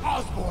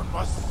 Osborn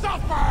must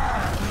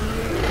suffer!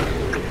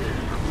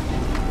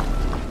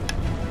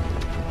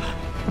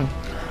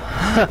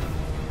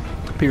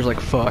 Peter's like,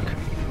 fuck.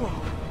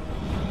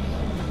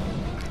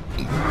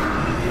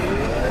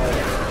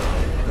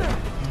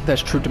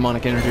 That's true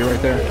demonic energy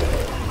right there.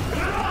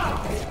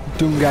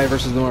 Doom Guy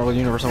versus the Marvel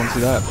Universe. I want to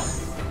see that.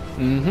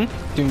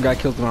 Mm-hmm. Doom Guy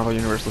kills the Marvel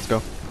Universe. Let's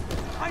go.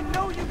 I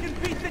know you can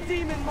beat the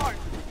demon, Martin!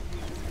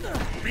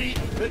 Beat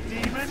the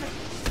demon?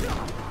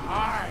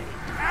 I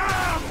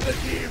am the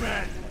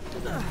demon!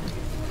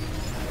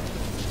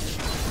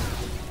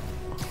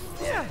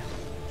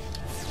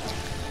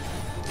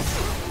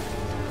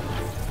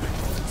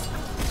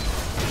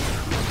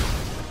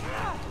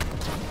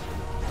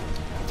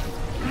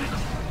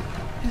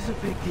 He's a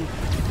big deal.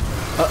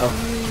 Uh-oh.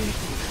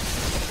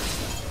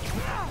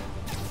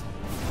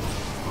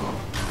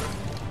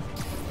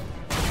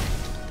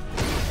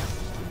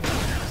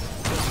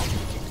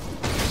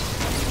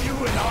 You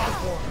and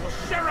Osborn will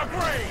share a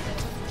grave!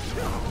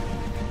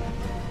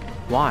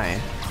 Why?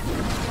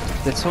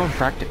 That's so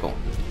impractical.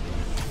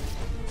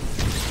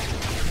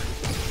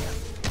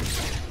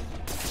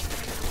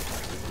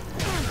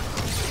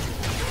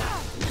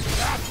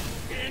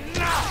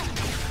 Enough!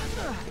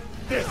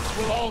 This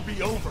will all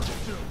be over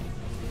soon.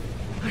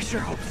 I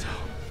sure hope so.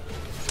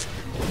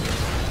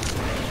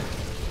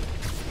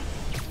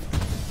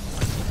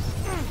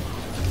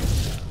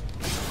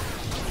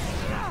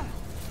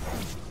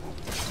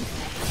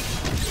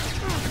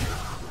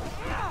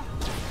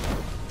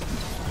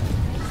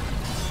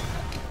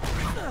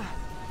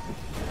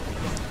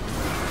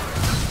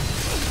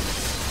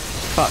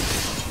 Fuck.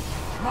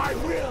 My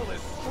will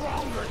is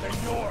stronger than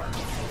yours.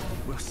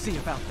 We'll see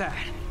about that.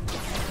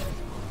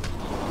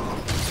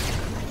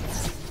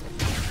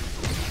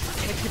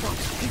 Can't give up.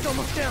 He's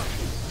almost down.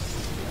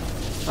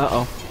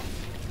 Uh-oh.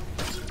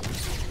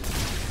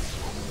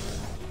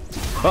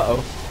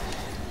 Uh-oh.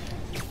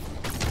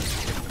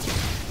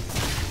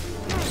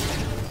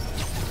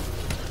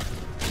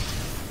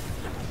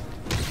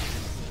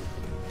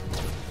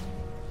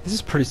 This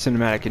is pretty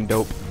cinematic and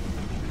dope,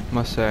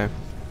 must say.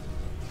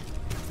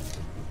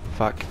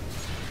 Fuck.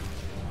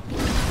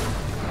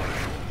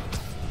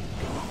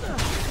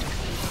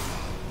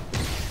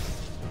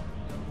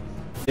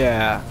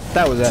 Yeah,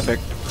 that was epic.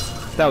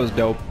 That was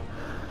dope.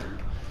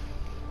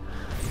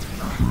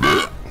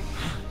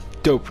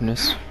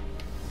 Dopeness.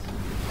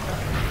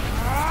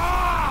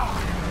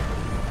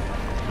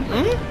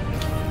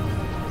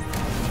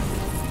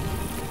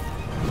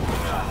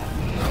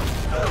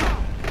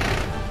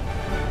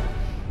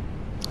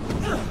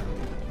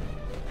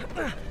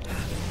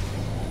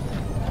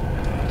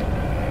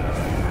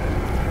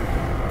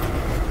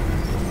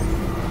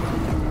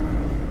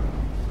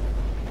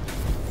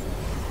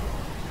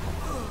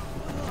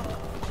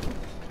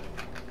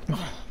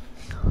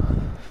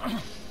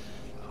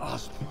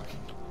 Osborn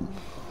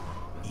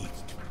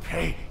needs to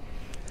pay.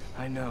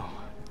 I know.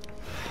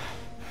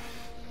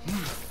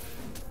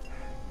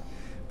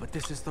 But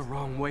this is the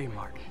wrong way,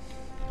 Martin.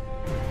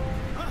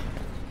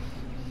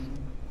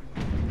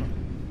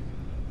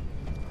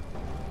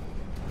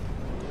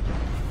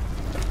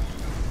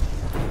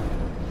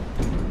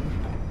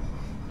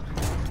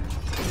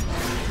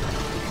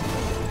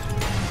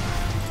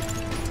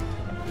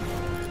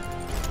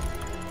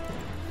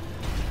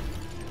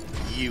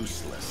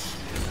 Useless.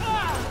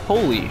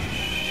 Holy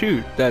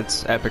shoot,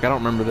 that's epic. I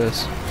don't remember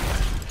this.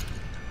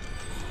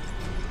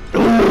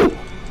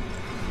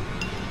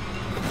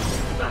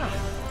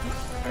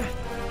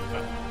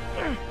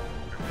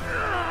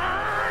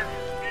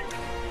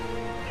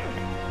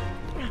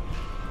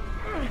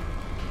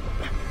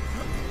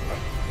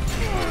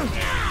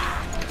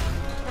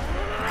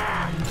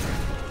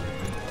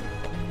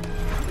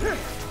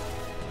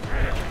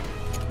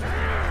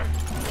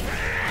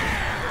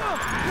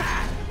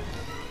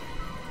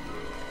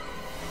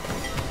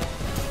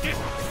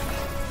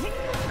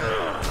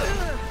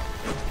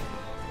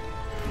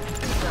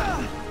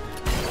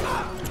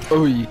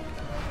 Oi.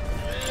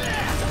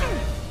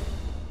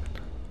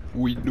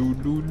 We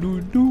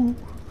do.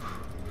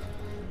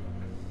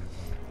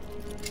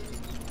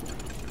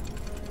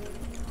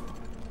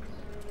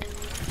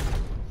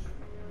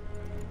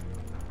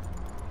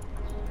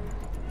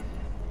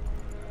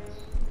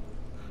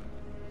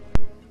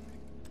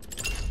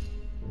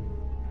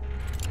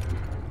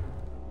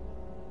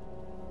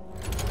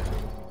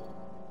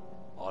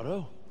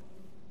 Otto?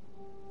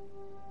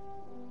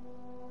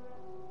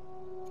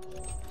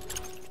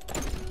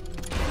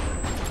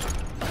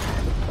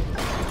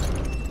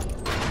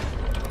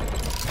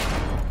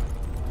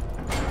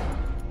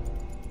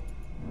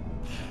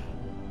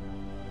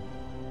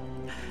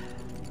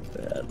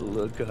 That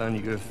look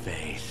on your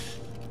face.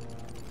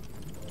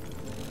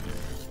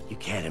 You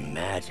can't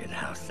imagine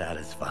how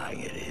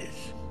satisfying it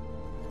is.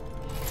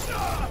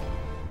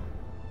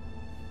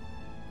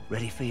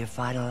 Ready for your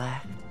final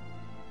act?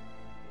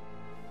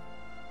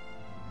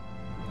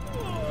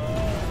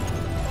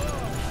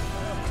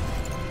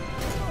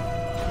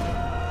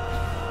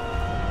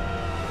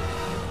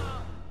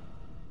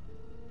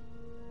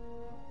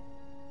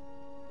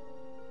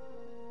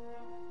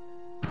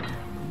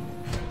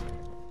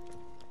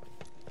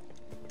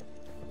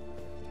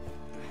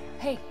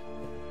 Hey.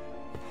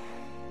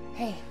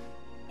 Hey.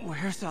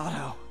 Where's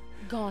Otto?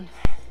 Gone.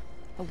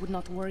 I would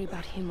not worry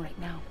about him right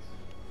now.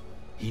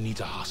 He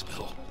needs a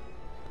hospital.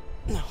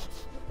 No.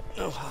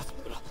 No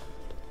hospital.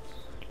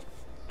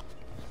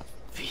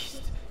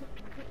 Feast.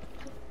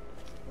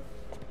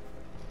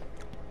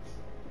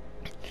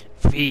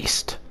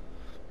 Feast.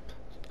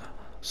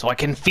 So I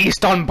can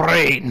feast on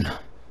brain.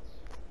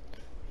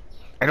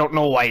 I don't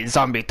know why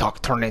zombie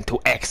talk turned into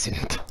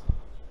accent.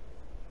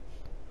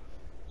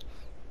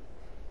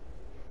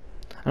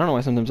 I don't know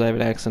why sometimes I have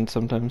an accent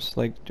sometimes.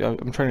 Like,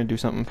 I'm trying to do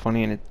something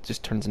funny and it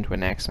just turns into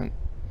an accent.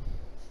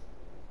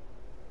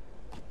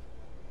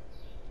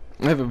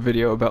 I have a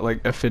video about,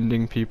 like,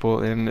 offending people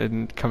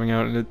and coming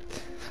out and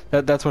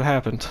that's what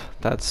happened.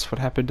 That's what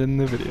happened in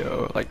the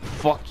video. Like,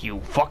 fuck you,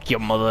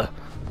 mother.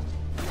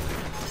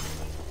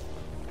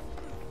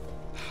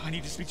 I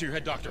need to speak to your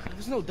head doctor.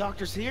 There's no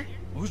doctors here.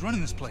 Who's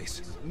running this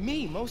place?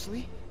 Me,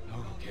 mostly.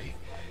 Oh, okay.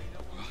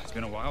 Well, it's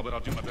been a while, but I'll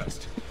do my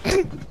best.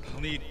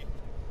 I'll need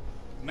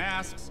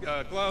masks,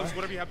 gloves,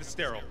 whatever you have that's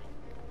sterile.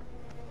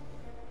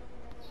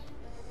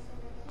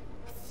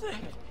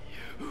 Thank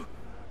you.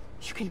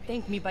 You can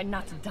thank me by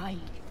not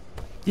dying.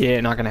 Yeah,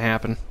 not gonna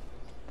happen.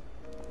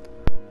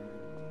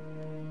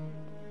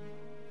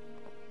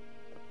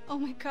 Oh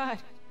my god.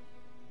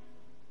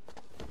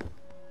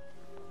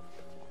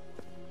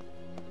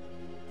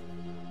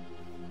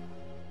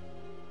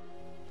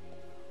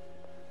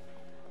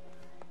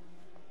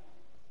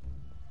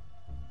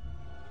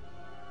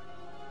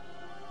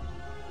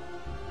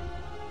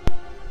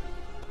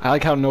 I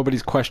like how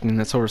nobody's questioning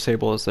that Silver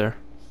Sable is there.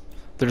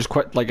 They're just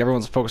like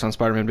everyone's focused on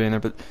Spider-Man being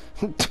there, but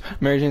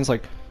Mary Jane's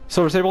like,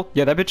 Silver Sable?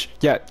 Yeah, that bitch?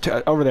 Yeah,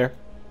 over there.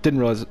 Didn't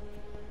realize it.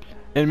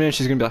 In a minute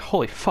she's gonna be like,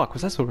 holy fuck,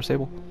 was that Silver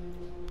Sable?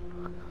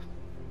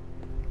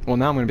 Well,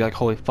 now I'm gonna be like,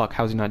 holy fuck,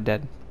 how's he not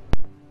dead?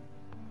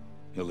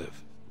 He'll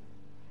live,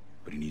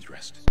 but he needs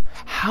rest.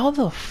 How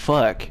the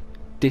fuck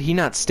did he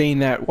not stain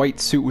that white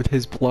suit with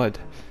his blood?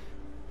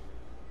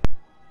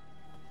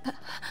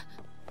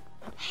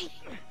 Hey,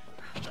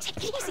 take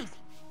it easy.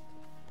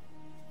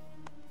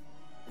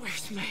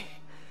 Where's May?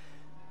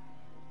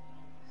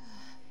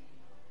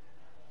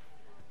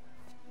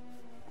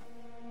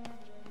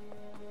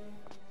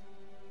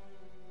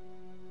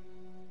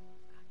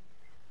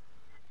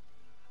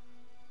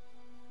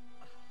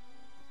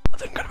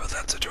 Nothing good about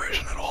that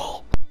situation at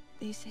all.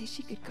 They say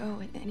she could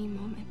go at any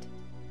moment.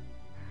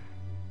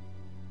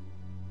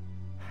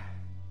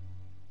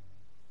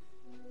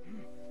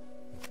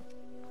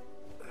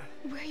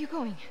 Where are you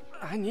going?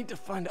 I need to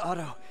find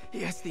Otto.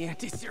 He has the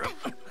anti-serum.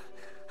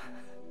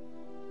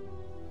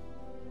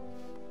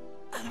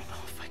 I don't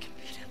know if I can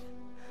beat him.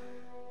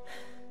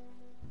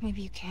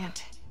 Maybe you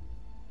can't.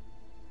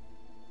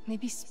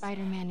 Maybe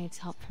Spider-Man needs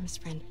help from his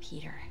friend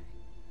Peter.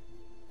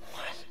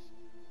 What?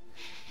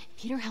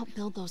 Peter helped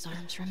build those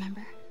arms,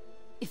 remember?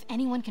 If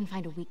anyone can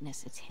find a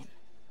weakness, it's him.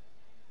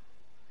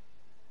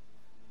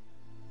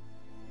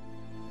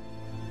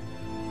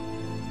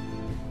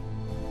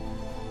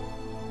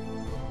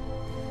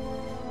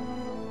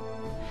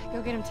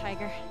 Go get him,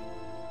 Tiger.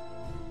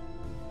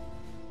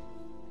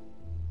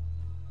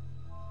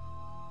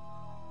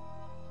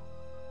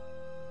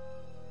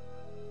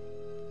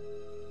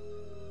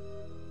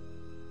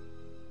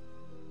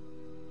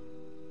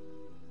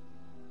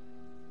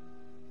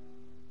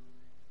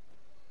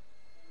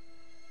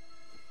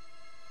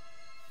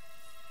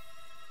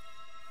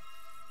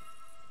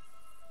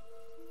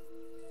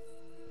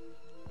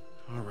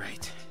 All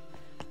right.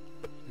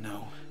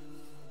 No.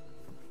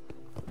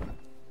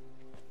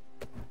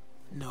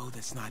 No,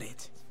 that's not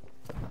it.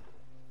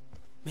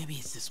 Maybe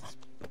it's this one.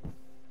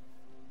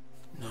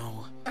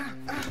 No.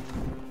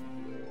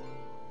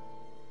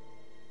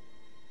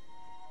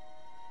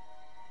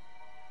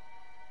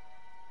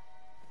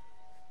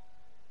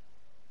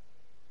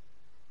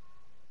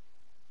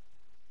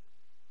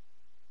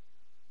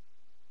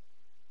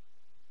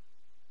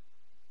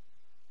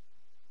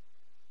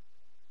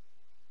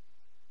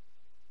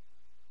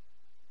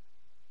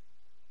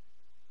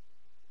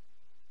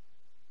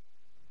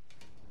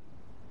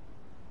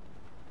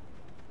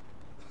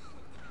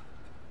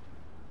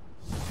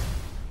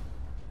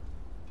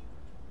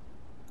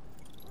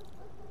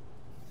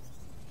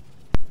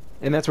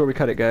 And that's where we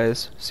cut it,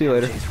 guys. See you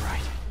later. MJ's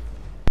right.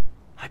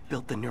 I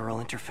built the neural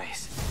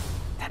interface.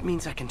 That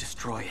means I can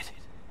destroy it.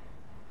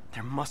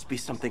 There must be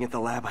something at the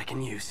lab I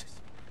can use.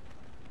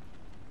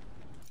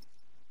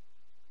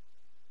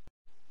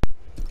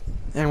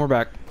 And we're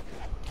back.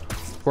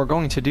 We're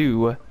going to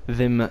do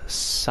them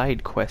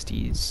side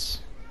questies.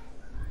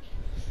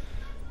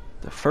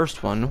 The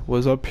first one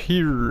was up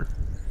here.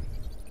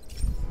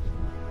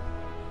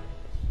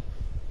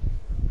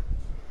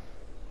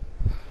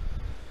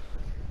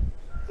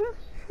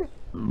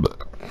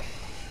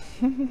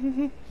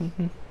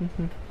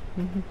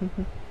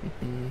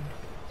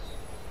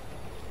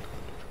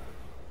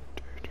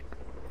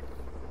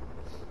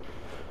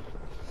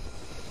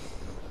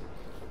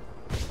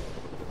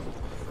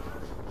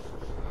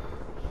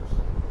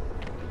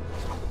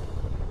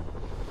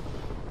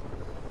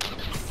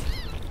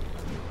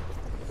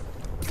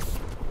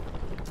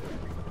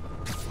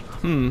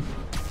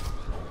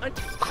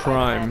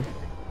 Crime.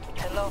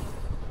 Hello.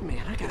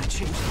 Man, I gotta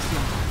change this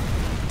number.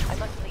 I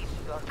must leave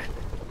New York.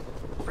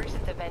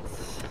 Recent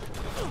events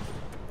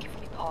give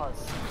me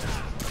pause.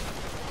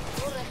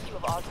 Your rescue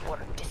of Osborn,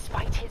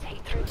 despite his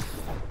hatred,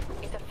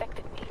 it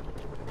affected me.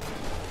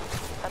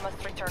 I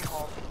must return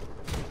home.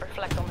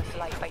 Reflect on this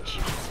life I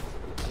choose.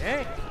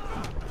 Hey,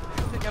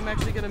 I think I'm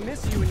actually gonna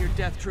miss you and your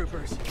death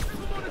troopers.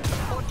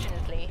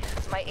 Fortunately,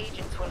 my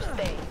agents will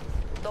stay.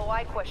 Though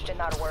I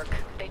question our work,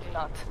 they do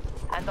not.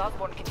 And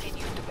Osborn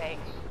continues to bang.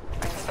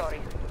 I'm sorry.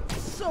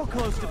 So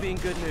close to being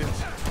good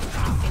news.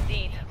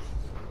 Indeed.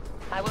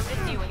 I will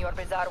miss you and your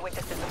bizarre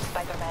witticism,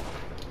 Spider-Man.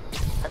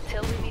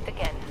 Until we meet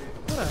again.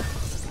 What a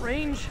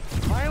strange,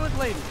 violent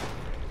lady.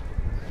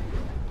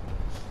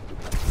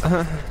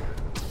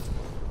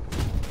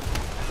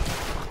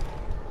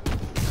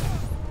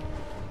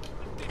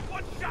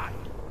 One shot!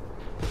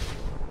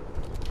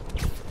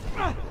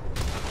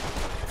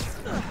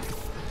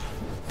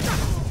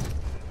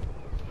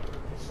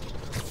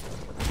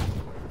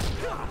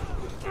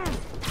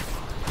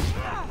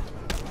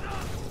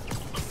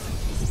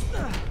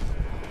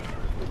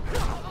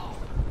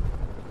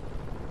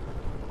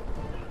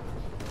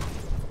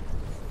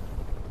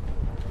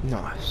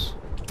 Nice.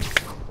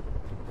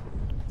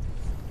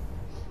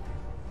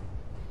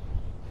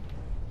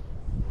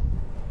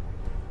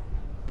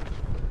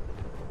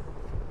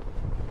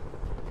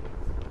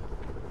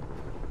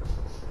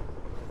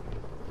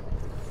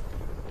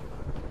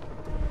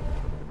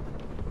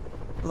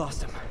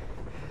 Lost him.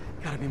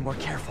 Gotta be more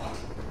careful.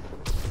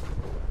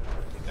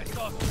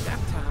 That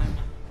time.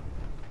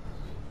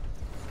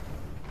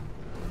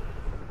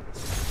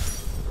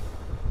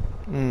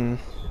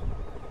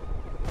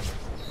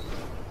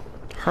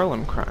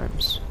 Harlem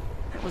crimes.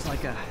 That was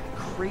like a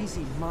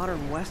crazy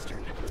modern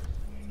western.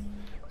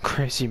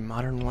 Crazy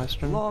modern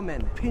western.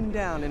 Lawmen pinned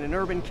down in an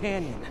urban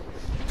canyon.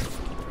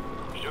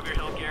 Sugar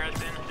Hill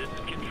Garrison, this is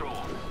Control.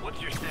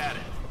 What's your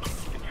status?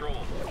 Control,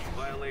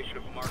 violation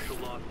of Martial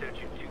Law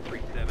Statute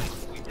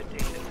 237. We've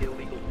detained an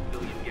illegal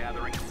civilian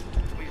gathering.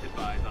 Please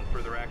advise on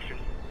further action.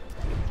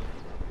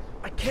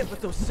 I can't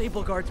let those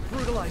Sable Guards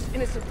brutalize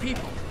innocent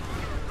people.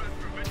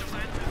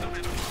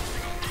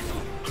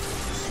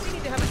 We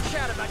need to have a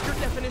chat about your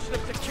definition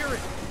of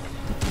security.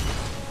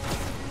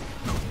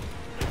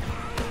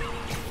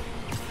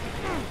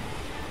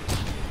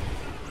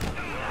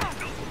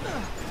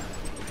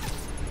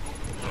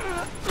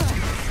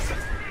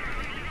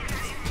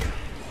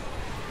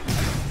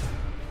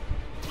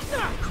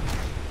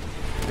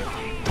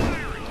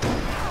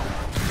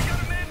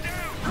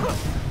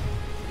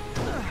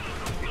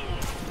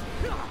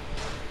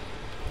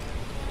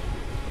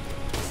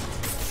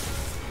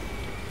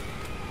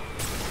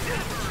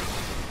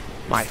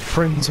 My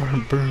friends are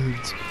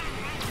birds.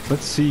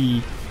 Let's see.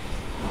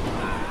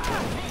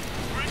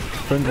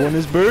 Friend 1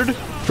 is bird.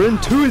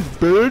 Friend 2 is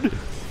bird.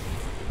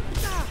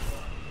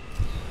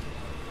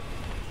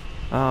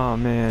 Oh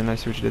man, I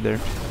see what you did there.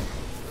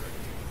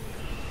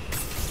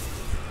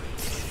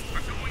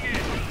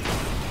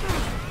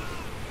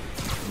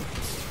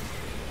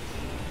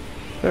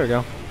 There we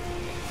go.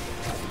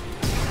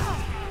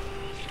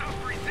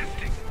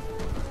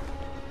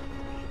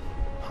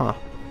 Huh.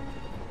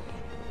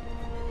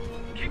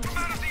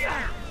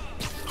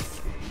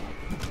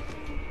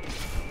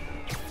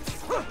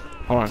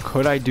 Hold on,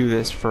 could I do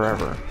this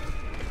forever?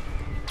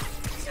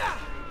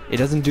 It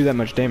doesn't do that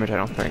much damage, I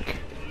don't think.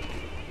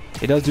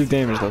 It does do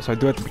damage though, so I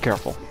do have to be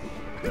careful.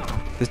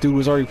 This dude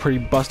was already pretty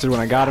busted when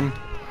I got him.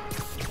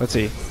 Let's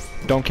see.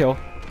 Don't kill.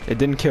 It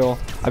didn't kill.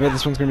 I bet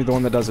this one's gonna be the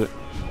one that does it.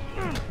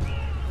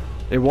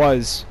 It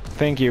was.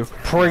 Thank you.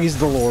 Praise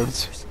the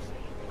Lords.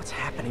 What's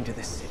happening to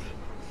this city?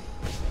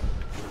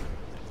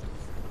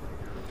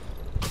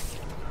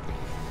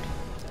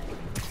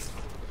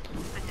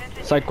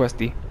 Side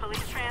questy.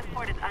 Police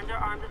transport is under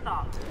armed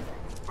assault.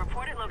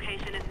 Reported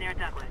location is near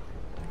Douglas.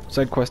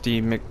 Side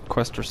questy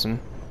McQuesterson.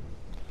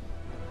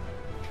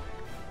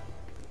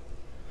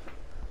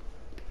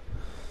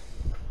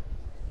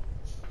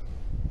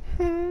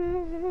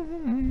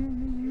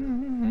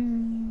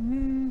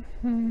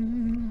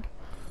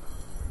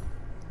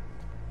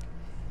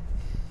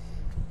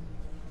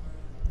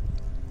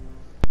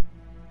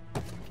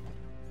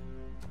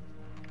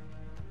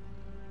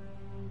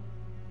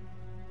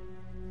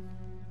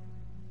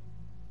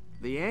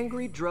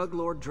 angry drug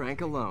lord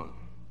drank alone.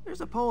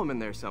 There's a poem in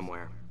there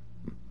somewhere.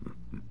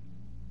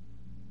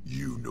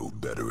 You know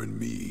better than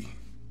me.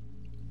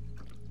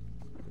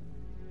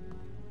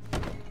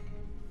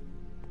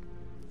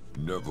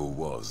 Never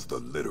was the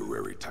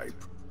literary type.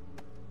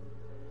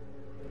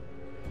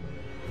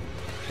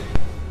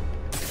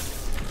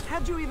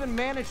 How'd you even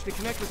manage to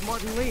connect with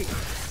Martin Lee?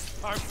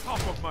 I'm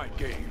top of my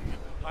game.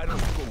 I don't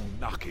go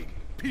knocking.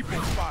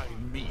 People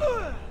find me.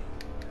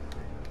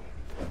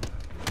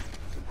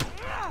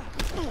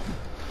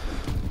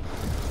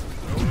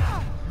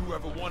 You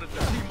ever wanted to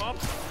team up?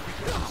 We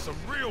can do some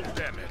real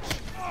damage.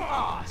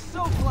 Ah,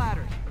 so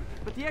flattered.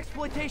 But the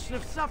exploitation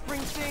of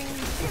suffering thing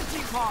gives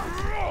me pause.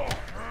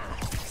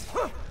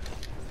 I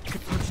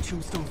could punch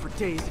Tombstone for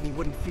days and he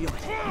wouldn't feel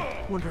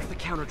it. Wonder if the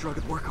counter drug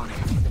would work on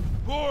him.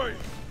 Boys,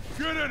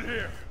 get in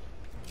here!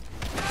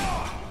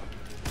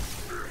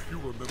 You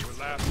remember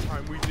last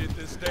time we did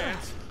this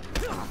dance?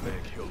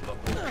 Meg healed up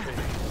okay.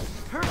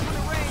 Hurt when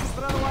it rains,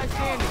 but otherwise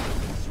handy.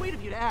 Sweet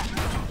of you to ask.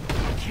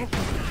 I can't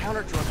use the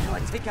counter drug till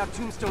I take out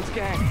Tombstone's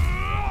gang.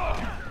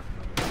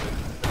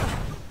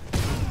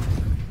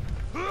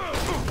 You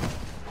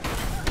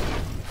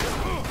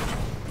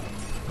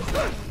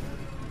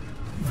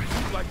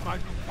like my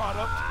new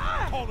product?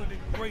 Call it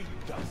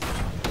engraved dust.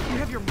 You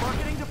have your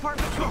marketing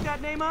department cook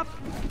that name up?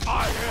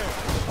 I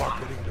am the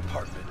marketing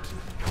department.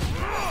 I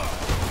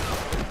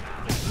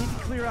need to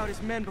clear out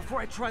his men before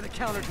I try the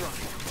counter drug.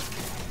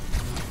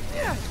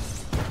 Yeah.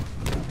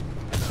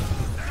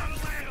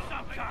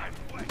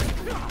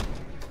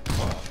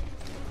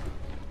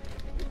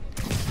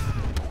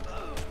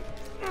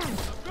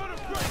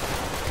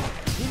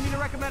 Need me to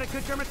recommend a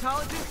good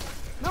dermatologist?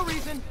 No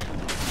reason.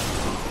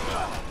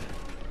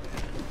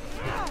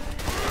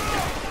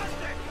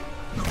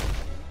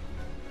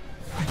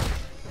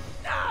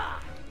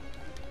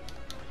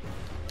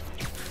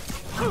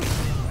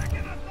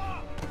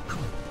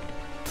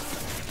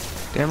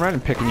 Damn right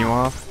I'm picking you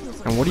off.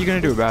 And what are you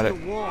gonna do about it?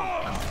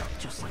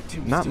 Just like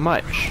Tombstone. Not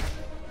much.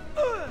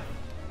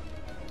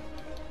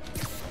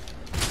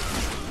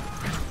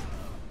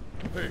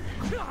 Hey,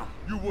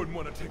 you wouldn't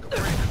want to take a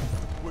break,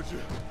 would you?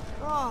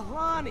 Oh,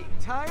 Lonnie,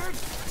 tired?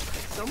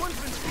 Someone's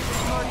been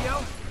skipping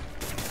cardio.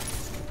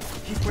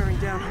 He's wearing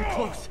down. I'm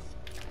close.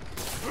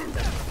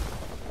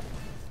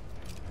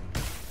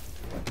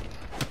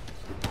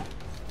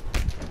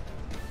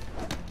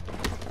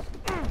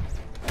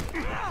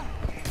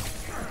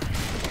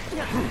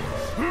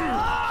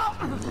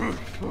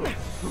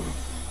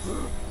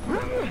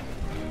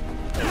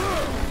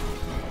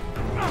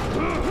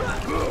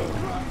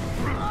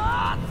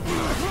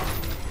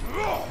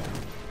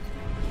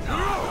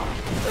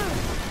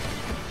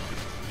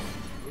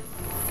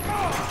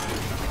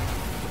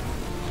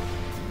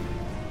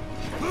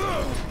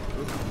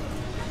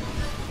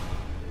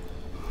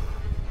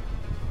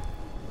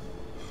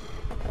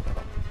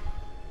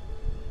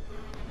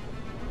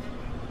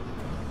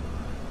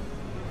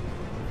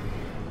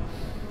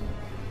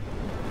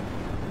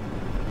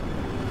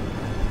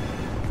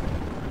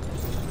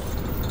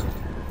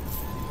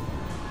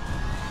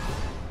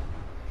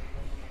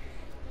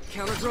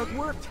 Counter drug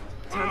worked.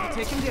 Time to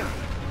take him down.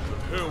 The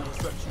hell was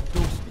that you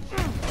dosed me?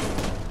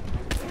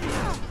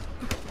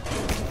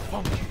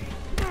 Funky.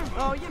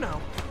 Oh, you know,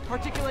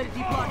 particulated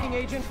deblocking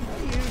agent.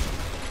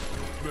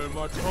 Man,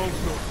 my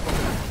tongue's no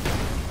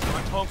funny.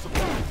 My tongue's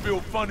supposed to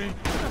feel funny.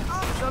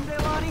 Oh, someday,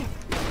 Lonnie,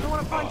 I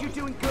want to find you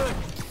doing good.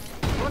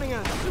 Running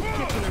a soup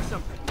kitchen or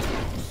something.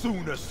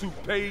 Soon as soup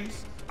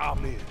pays,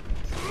 I'm in.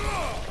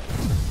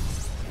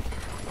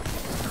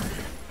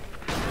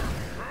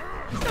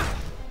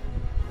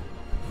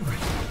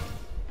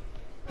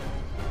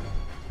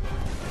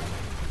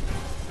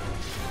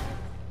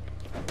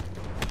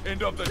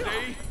 End of the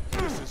day,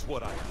 this is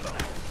what I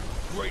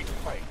love. Great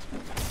fight,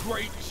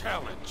 great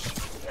challenge.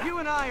 You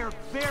and I are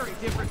very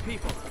different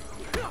people.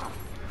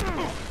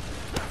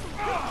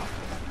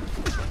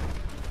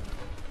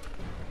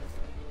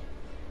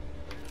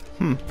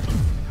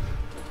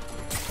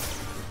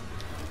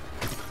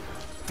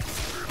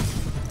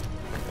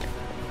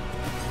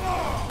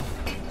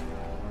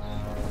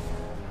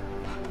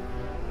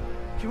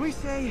 Can we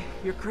say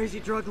your crazy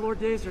drug lord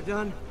days are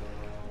done?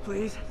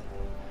 Please?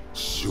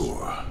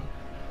 Sure.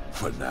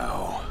 For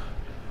now.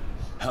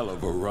 Hell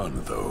of a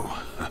run, though.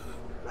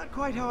 Not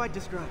quite how I'd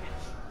describe it.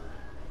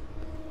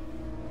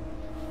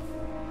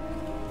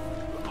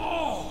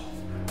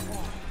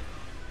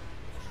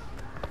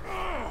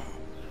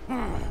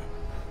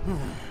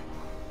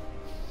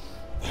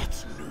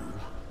 That's new.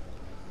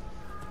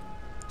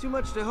 Too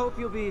much to hope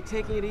you'll be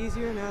taking it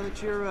easier now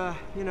that you're,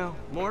 you know,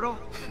 mortal?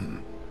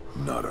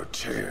 Not a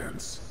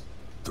chance.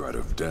 Threat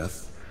of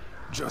death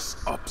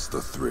just ups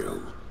the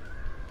thrill.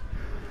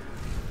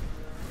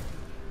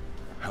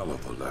 Hell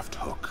of a left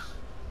hook.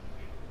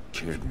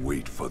 Can't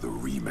wait for the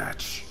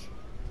rematch.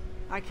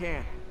 I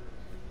can.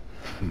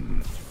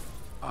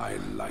 I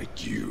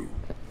like you.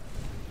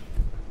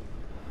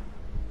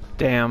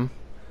 Damn.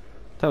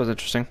 That was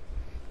interesting.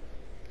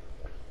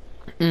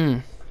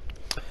 I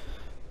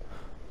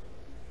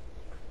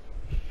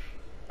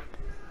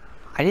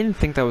I didn't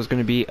think that was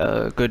going to be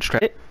a good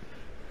strategy,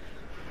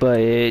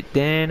 but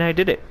then I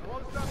did it,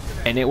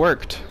 and it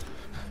worked.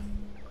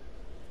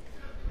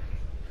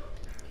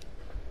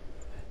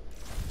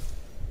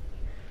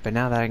 But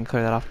now that I can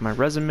clear that off my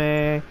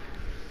resume,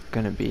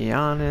 gonna be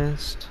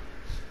honest,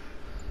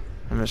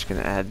 I'm just gonna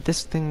add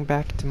this thing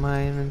back to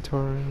my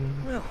inventory.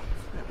 Well,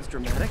 that was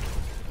dramatic.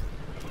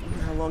 I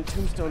wonder how long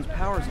Tombstone's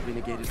powers will be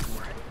negated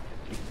for.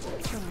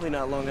 Probably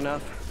not long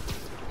enough.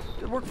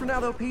 Good work for now,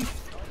 though, Pete.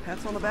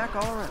 Pats on the back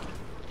all around.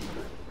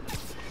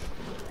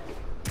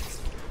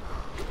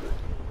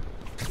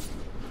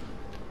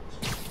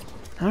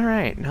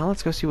 Alright, now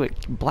let's go see what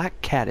Black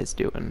Cat is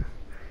doing.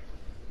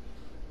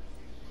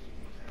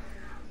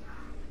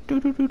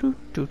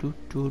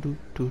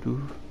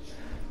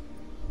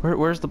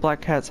 Where's the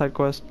Black Cat side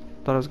quest?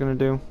 Thought I was gonna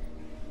do.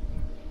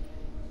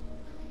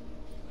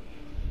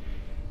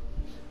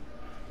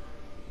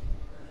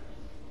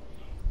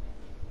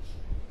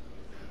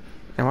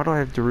 And why do I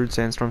have Darude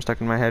Sandstorm stuck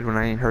in my head when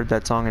I ain't heard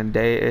that song in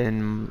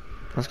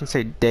I was gonna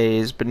say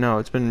days, but no,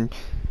 it's been,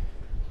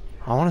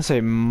 I want to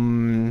say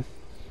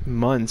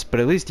months, but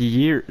at least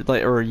years,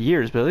 but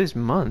at least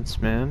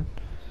months, man.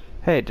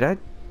 Hey, did I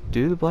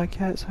do the Black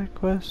Cat side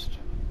quest?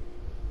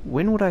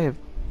 When would I have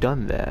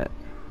done that?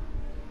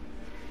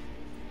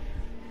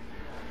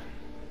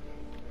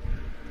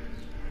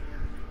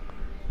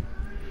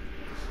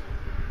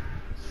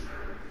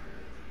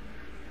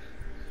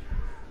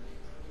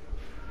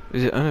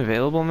 Is it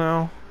unavailable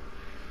now?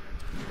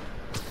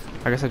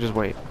 I guess I just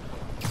wait.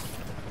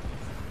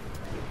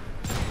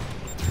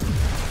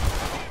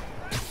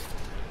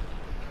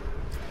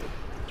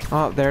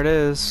 Oh, there it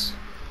is.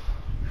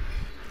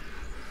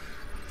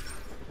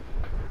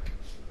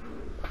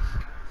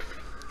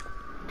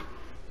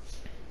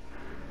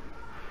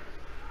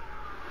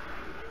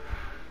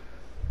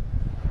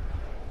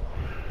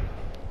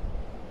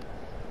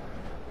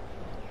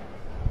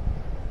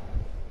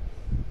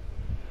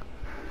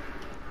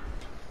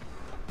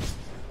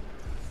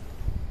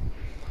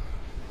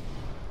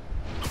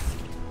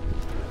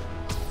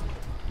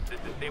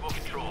 Disable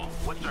Control.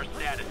 What's our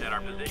status at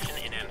our position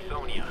in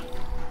Ansonia?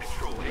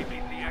 Control,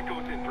 APC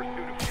Echo's in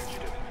pursuit of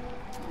fugitives.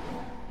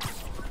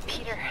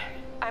 Peter,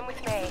 I'm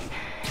with May.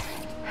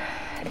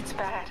 It's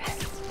bad.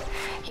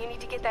 You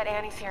need to get that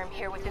anti-serum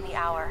here within the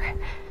hour.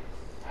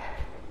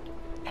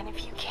 And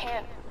if you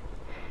can't,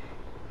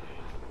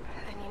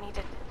 then you need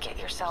to get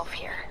yourself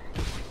here.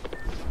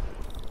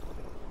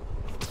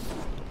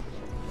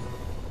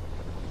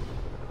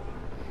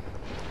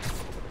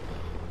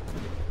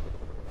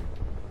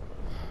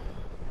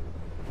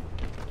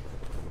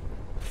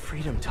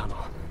 Freedom Tunnel.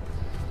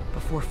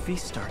 Before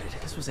Feast started,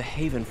 this was a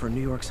haven for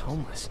New York's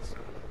homeless.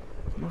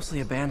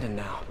 Mostly abandoned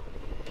now.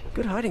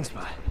 Good hiding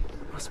spot.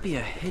 Must be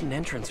a hidden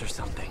entrance or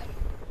something.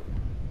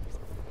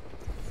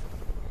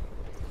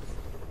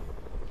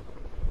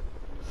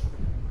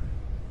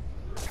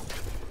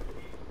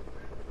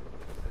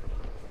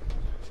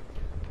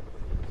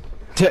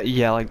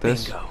 Yeah, like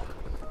this. Bingo.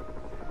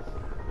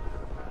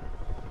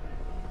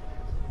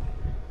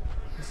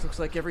 This looks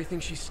like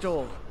everything she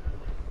stole.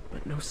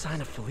 But no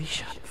sign of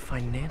Felicia.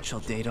 Financial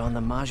data on the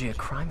Maggia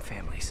crime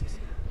families.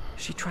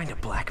 Is she trying to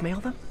blackmail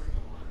them?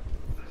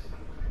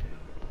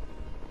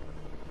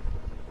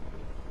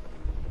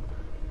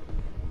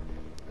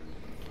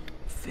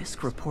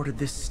 Fisk reported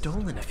this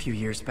stolen a few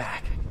years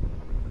back.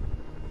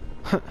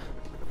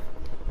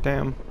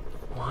 Damn.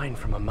 Wine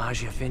from a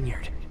Maggia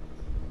vineyard.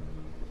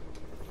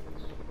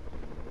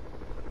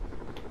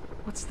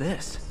 What's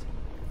this?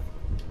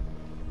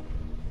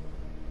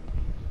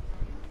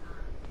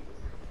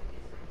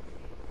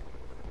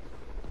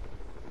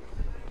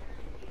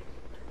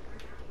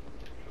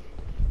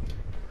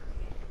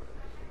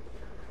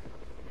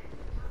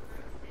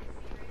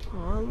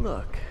 Oh,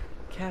 look.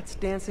 Cat's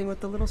dancing with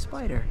the little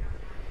spider.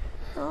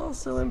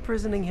 Also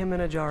imprisoning him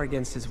in a jar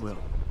against his will.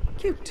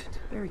 Cute.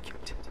 Very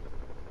cute.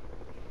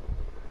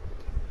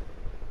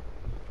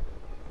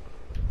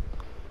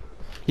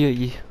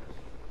 Yeah.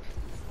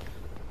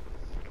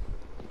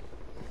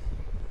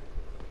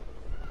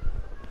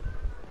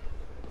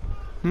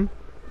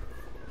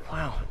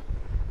 Wow.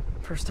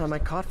 First time I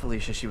caught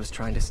Felicia, she was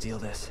trying to steal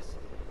this.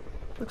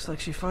 Looks like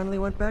she finally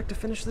went back to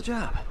finish the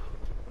job.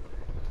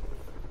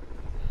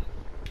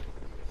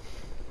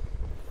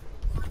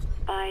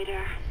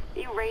 Spider,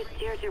 you raced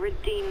here to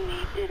redeem me,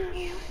 didn't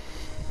you?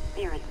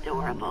 You're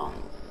adorable.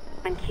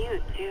 And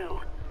cute, too.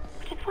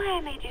 Which is why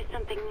I made you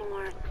something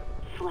more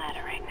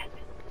flattering.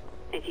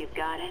 If you've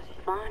got it,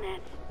 flaunt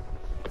it.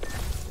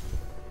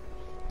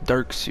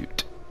 Dark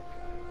suit.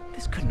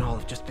 This couldn't all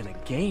have just been a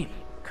game,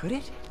 could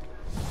it?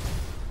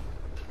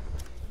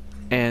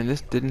 And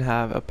this didn't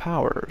have a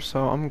power,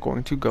 so I'm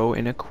going to go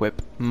and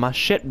equip my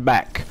shit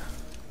back.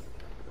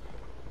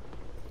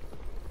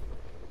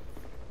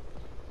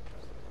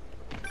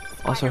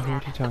 Also, who are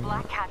you talking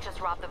Black about? Cat just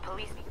robbed the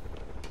police.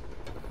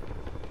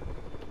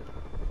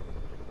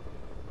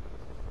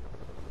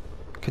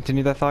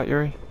 Continue that thought,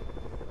 Yuri.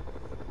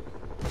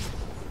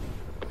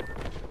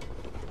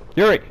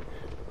 Yuri!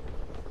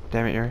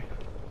 Damn it, Yuri.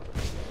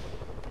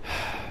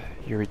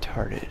 You're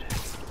retarded.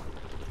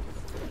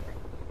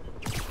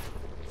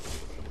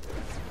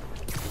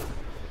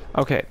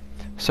 Okay,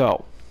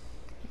 so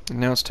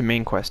now it's to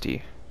main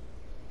questy.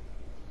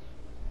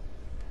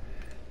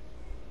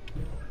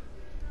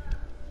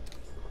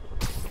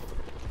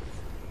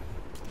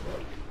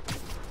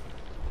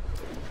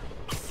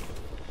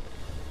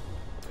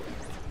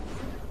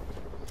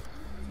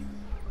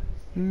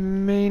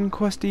 Main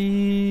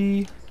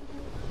questy.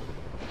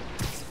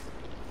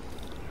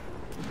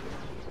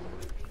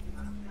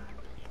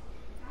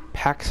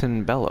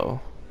 Paxton Bellow.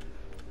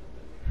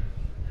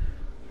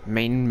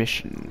 Main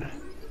mission.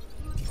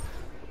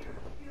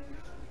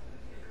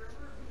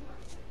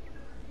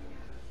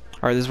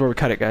 Alright, this is where we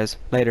cut it, guys.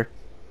 Later.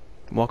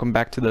 Welcome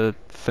back to the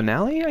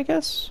finale, I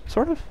guess?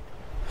 Sort of?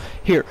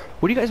 Here,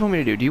 what do you guys want me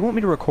to do? Do you want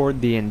me to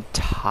record the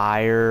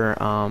entire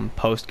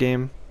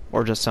post-game?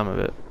 Or just some of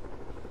it?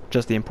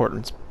 Just the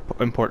important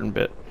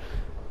bit.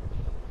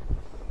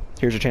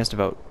 Here's your chance to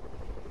vote.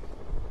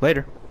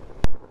 Later.